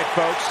here tonight,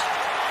 folks.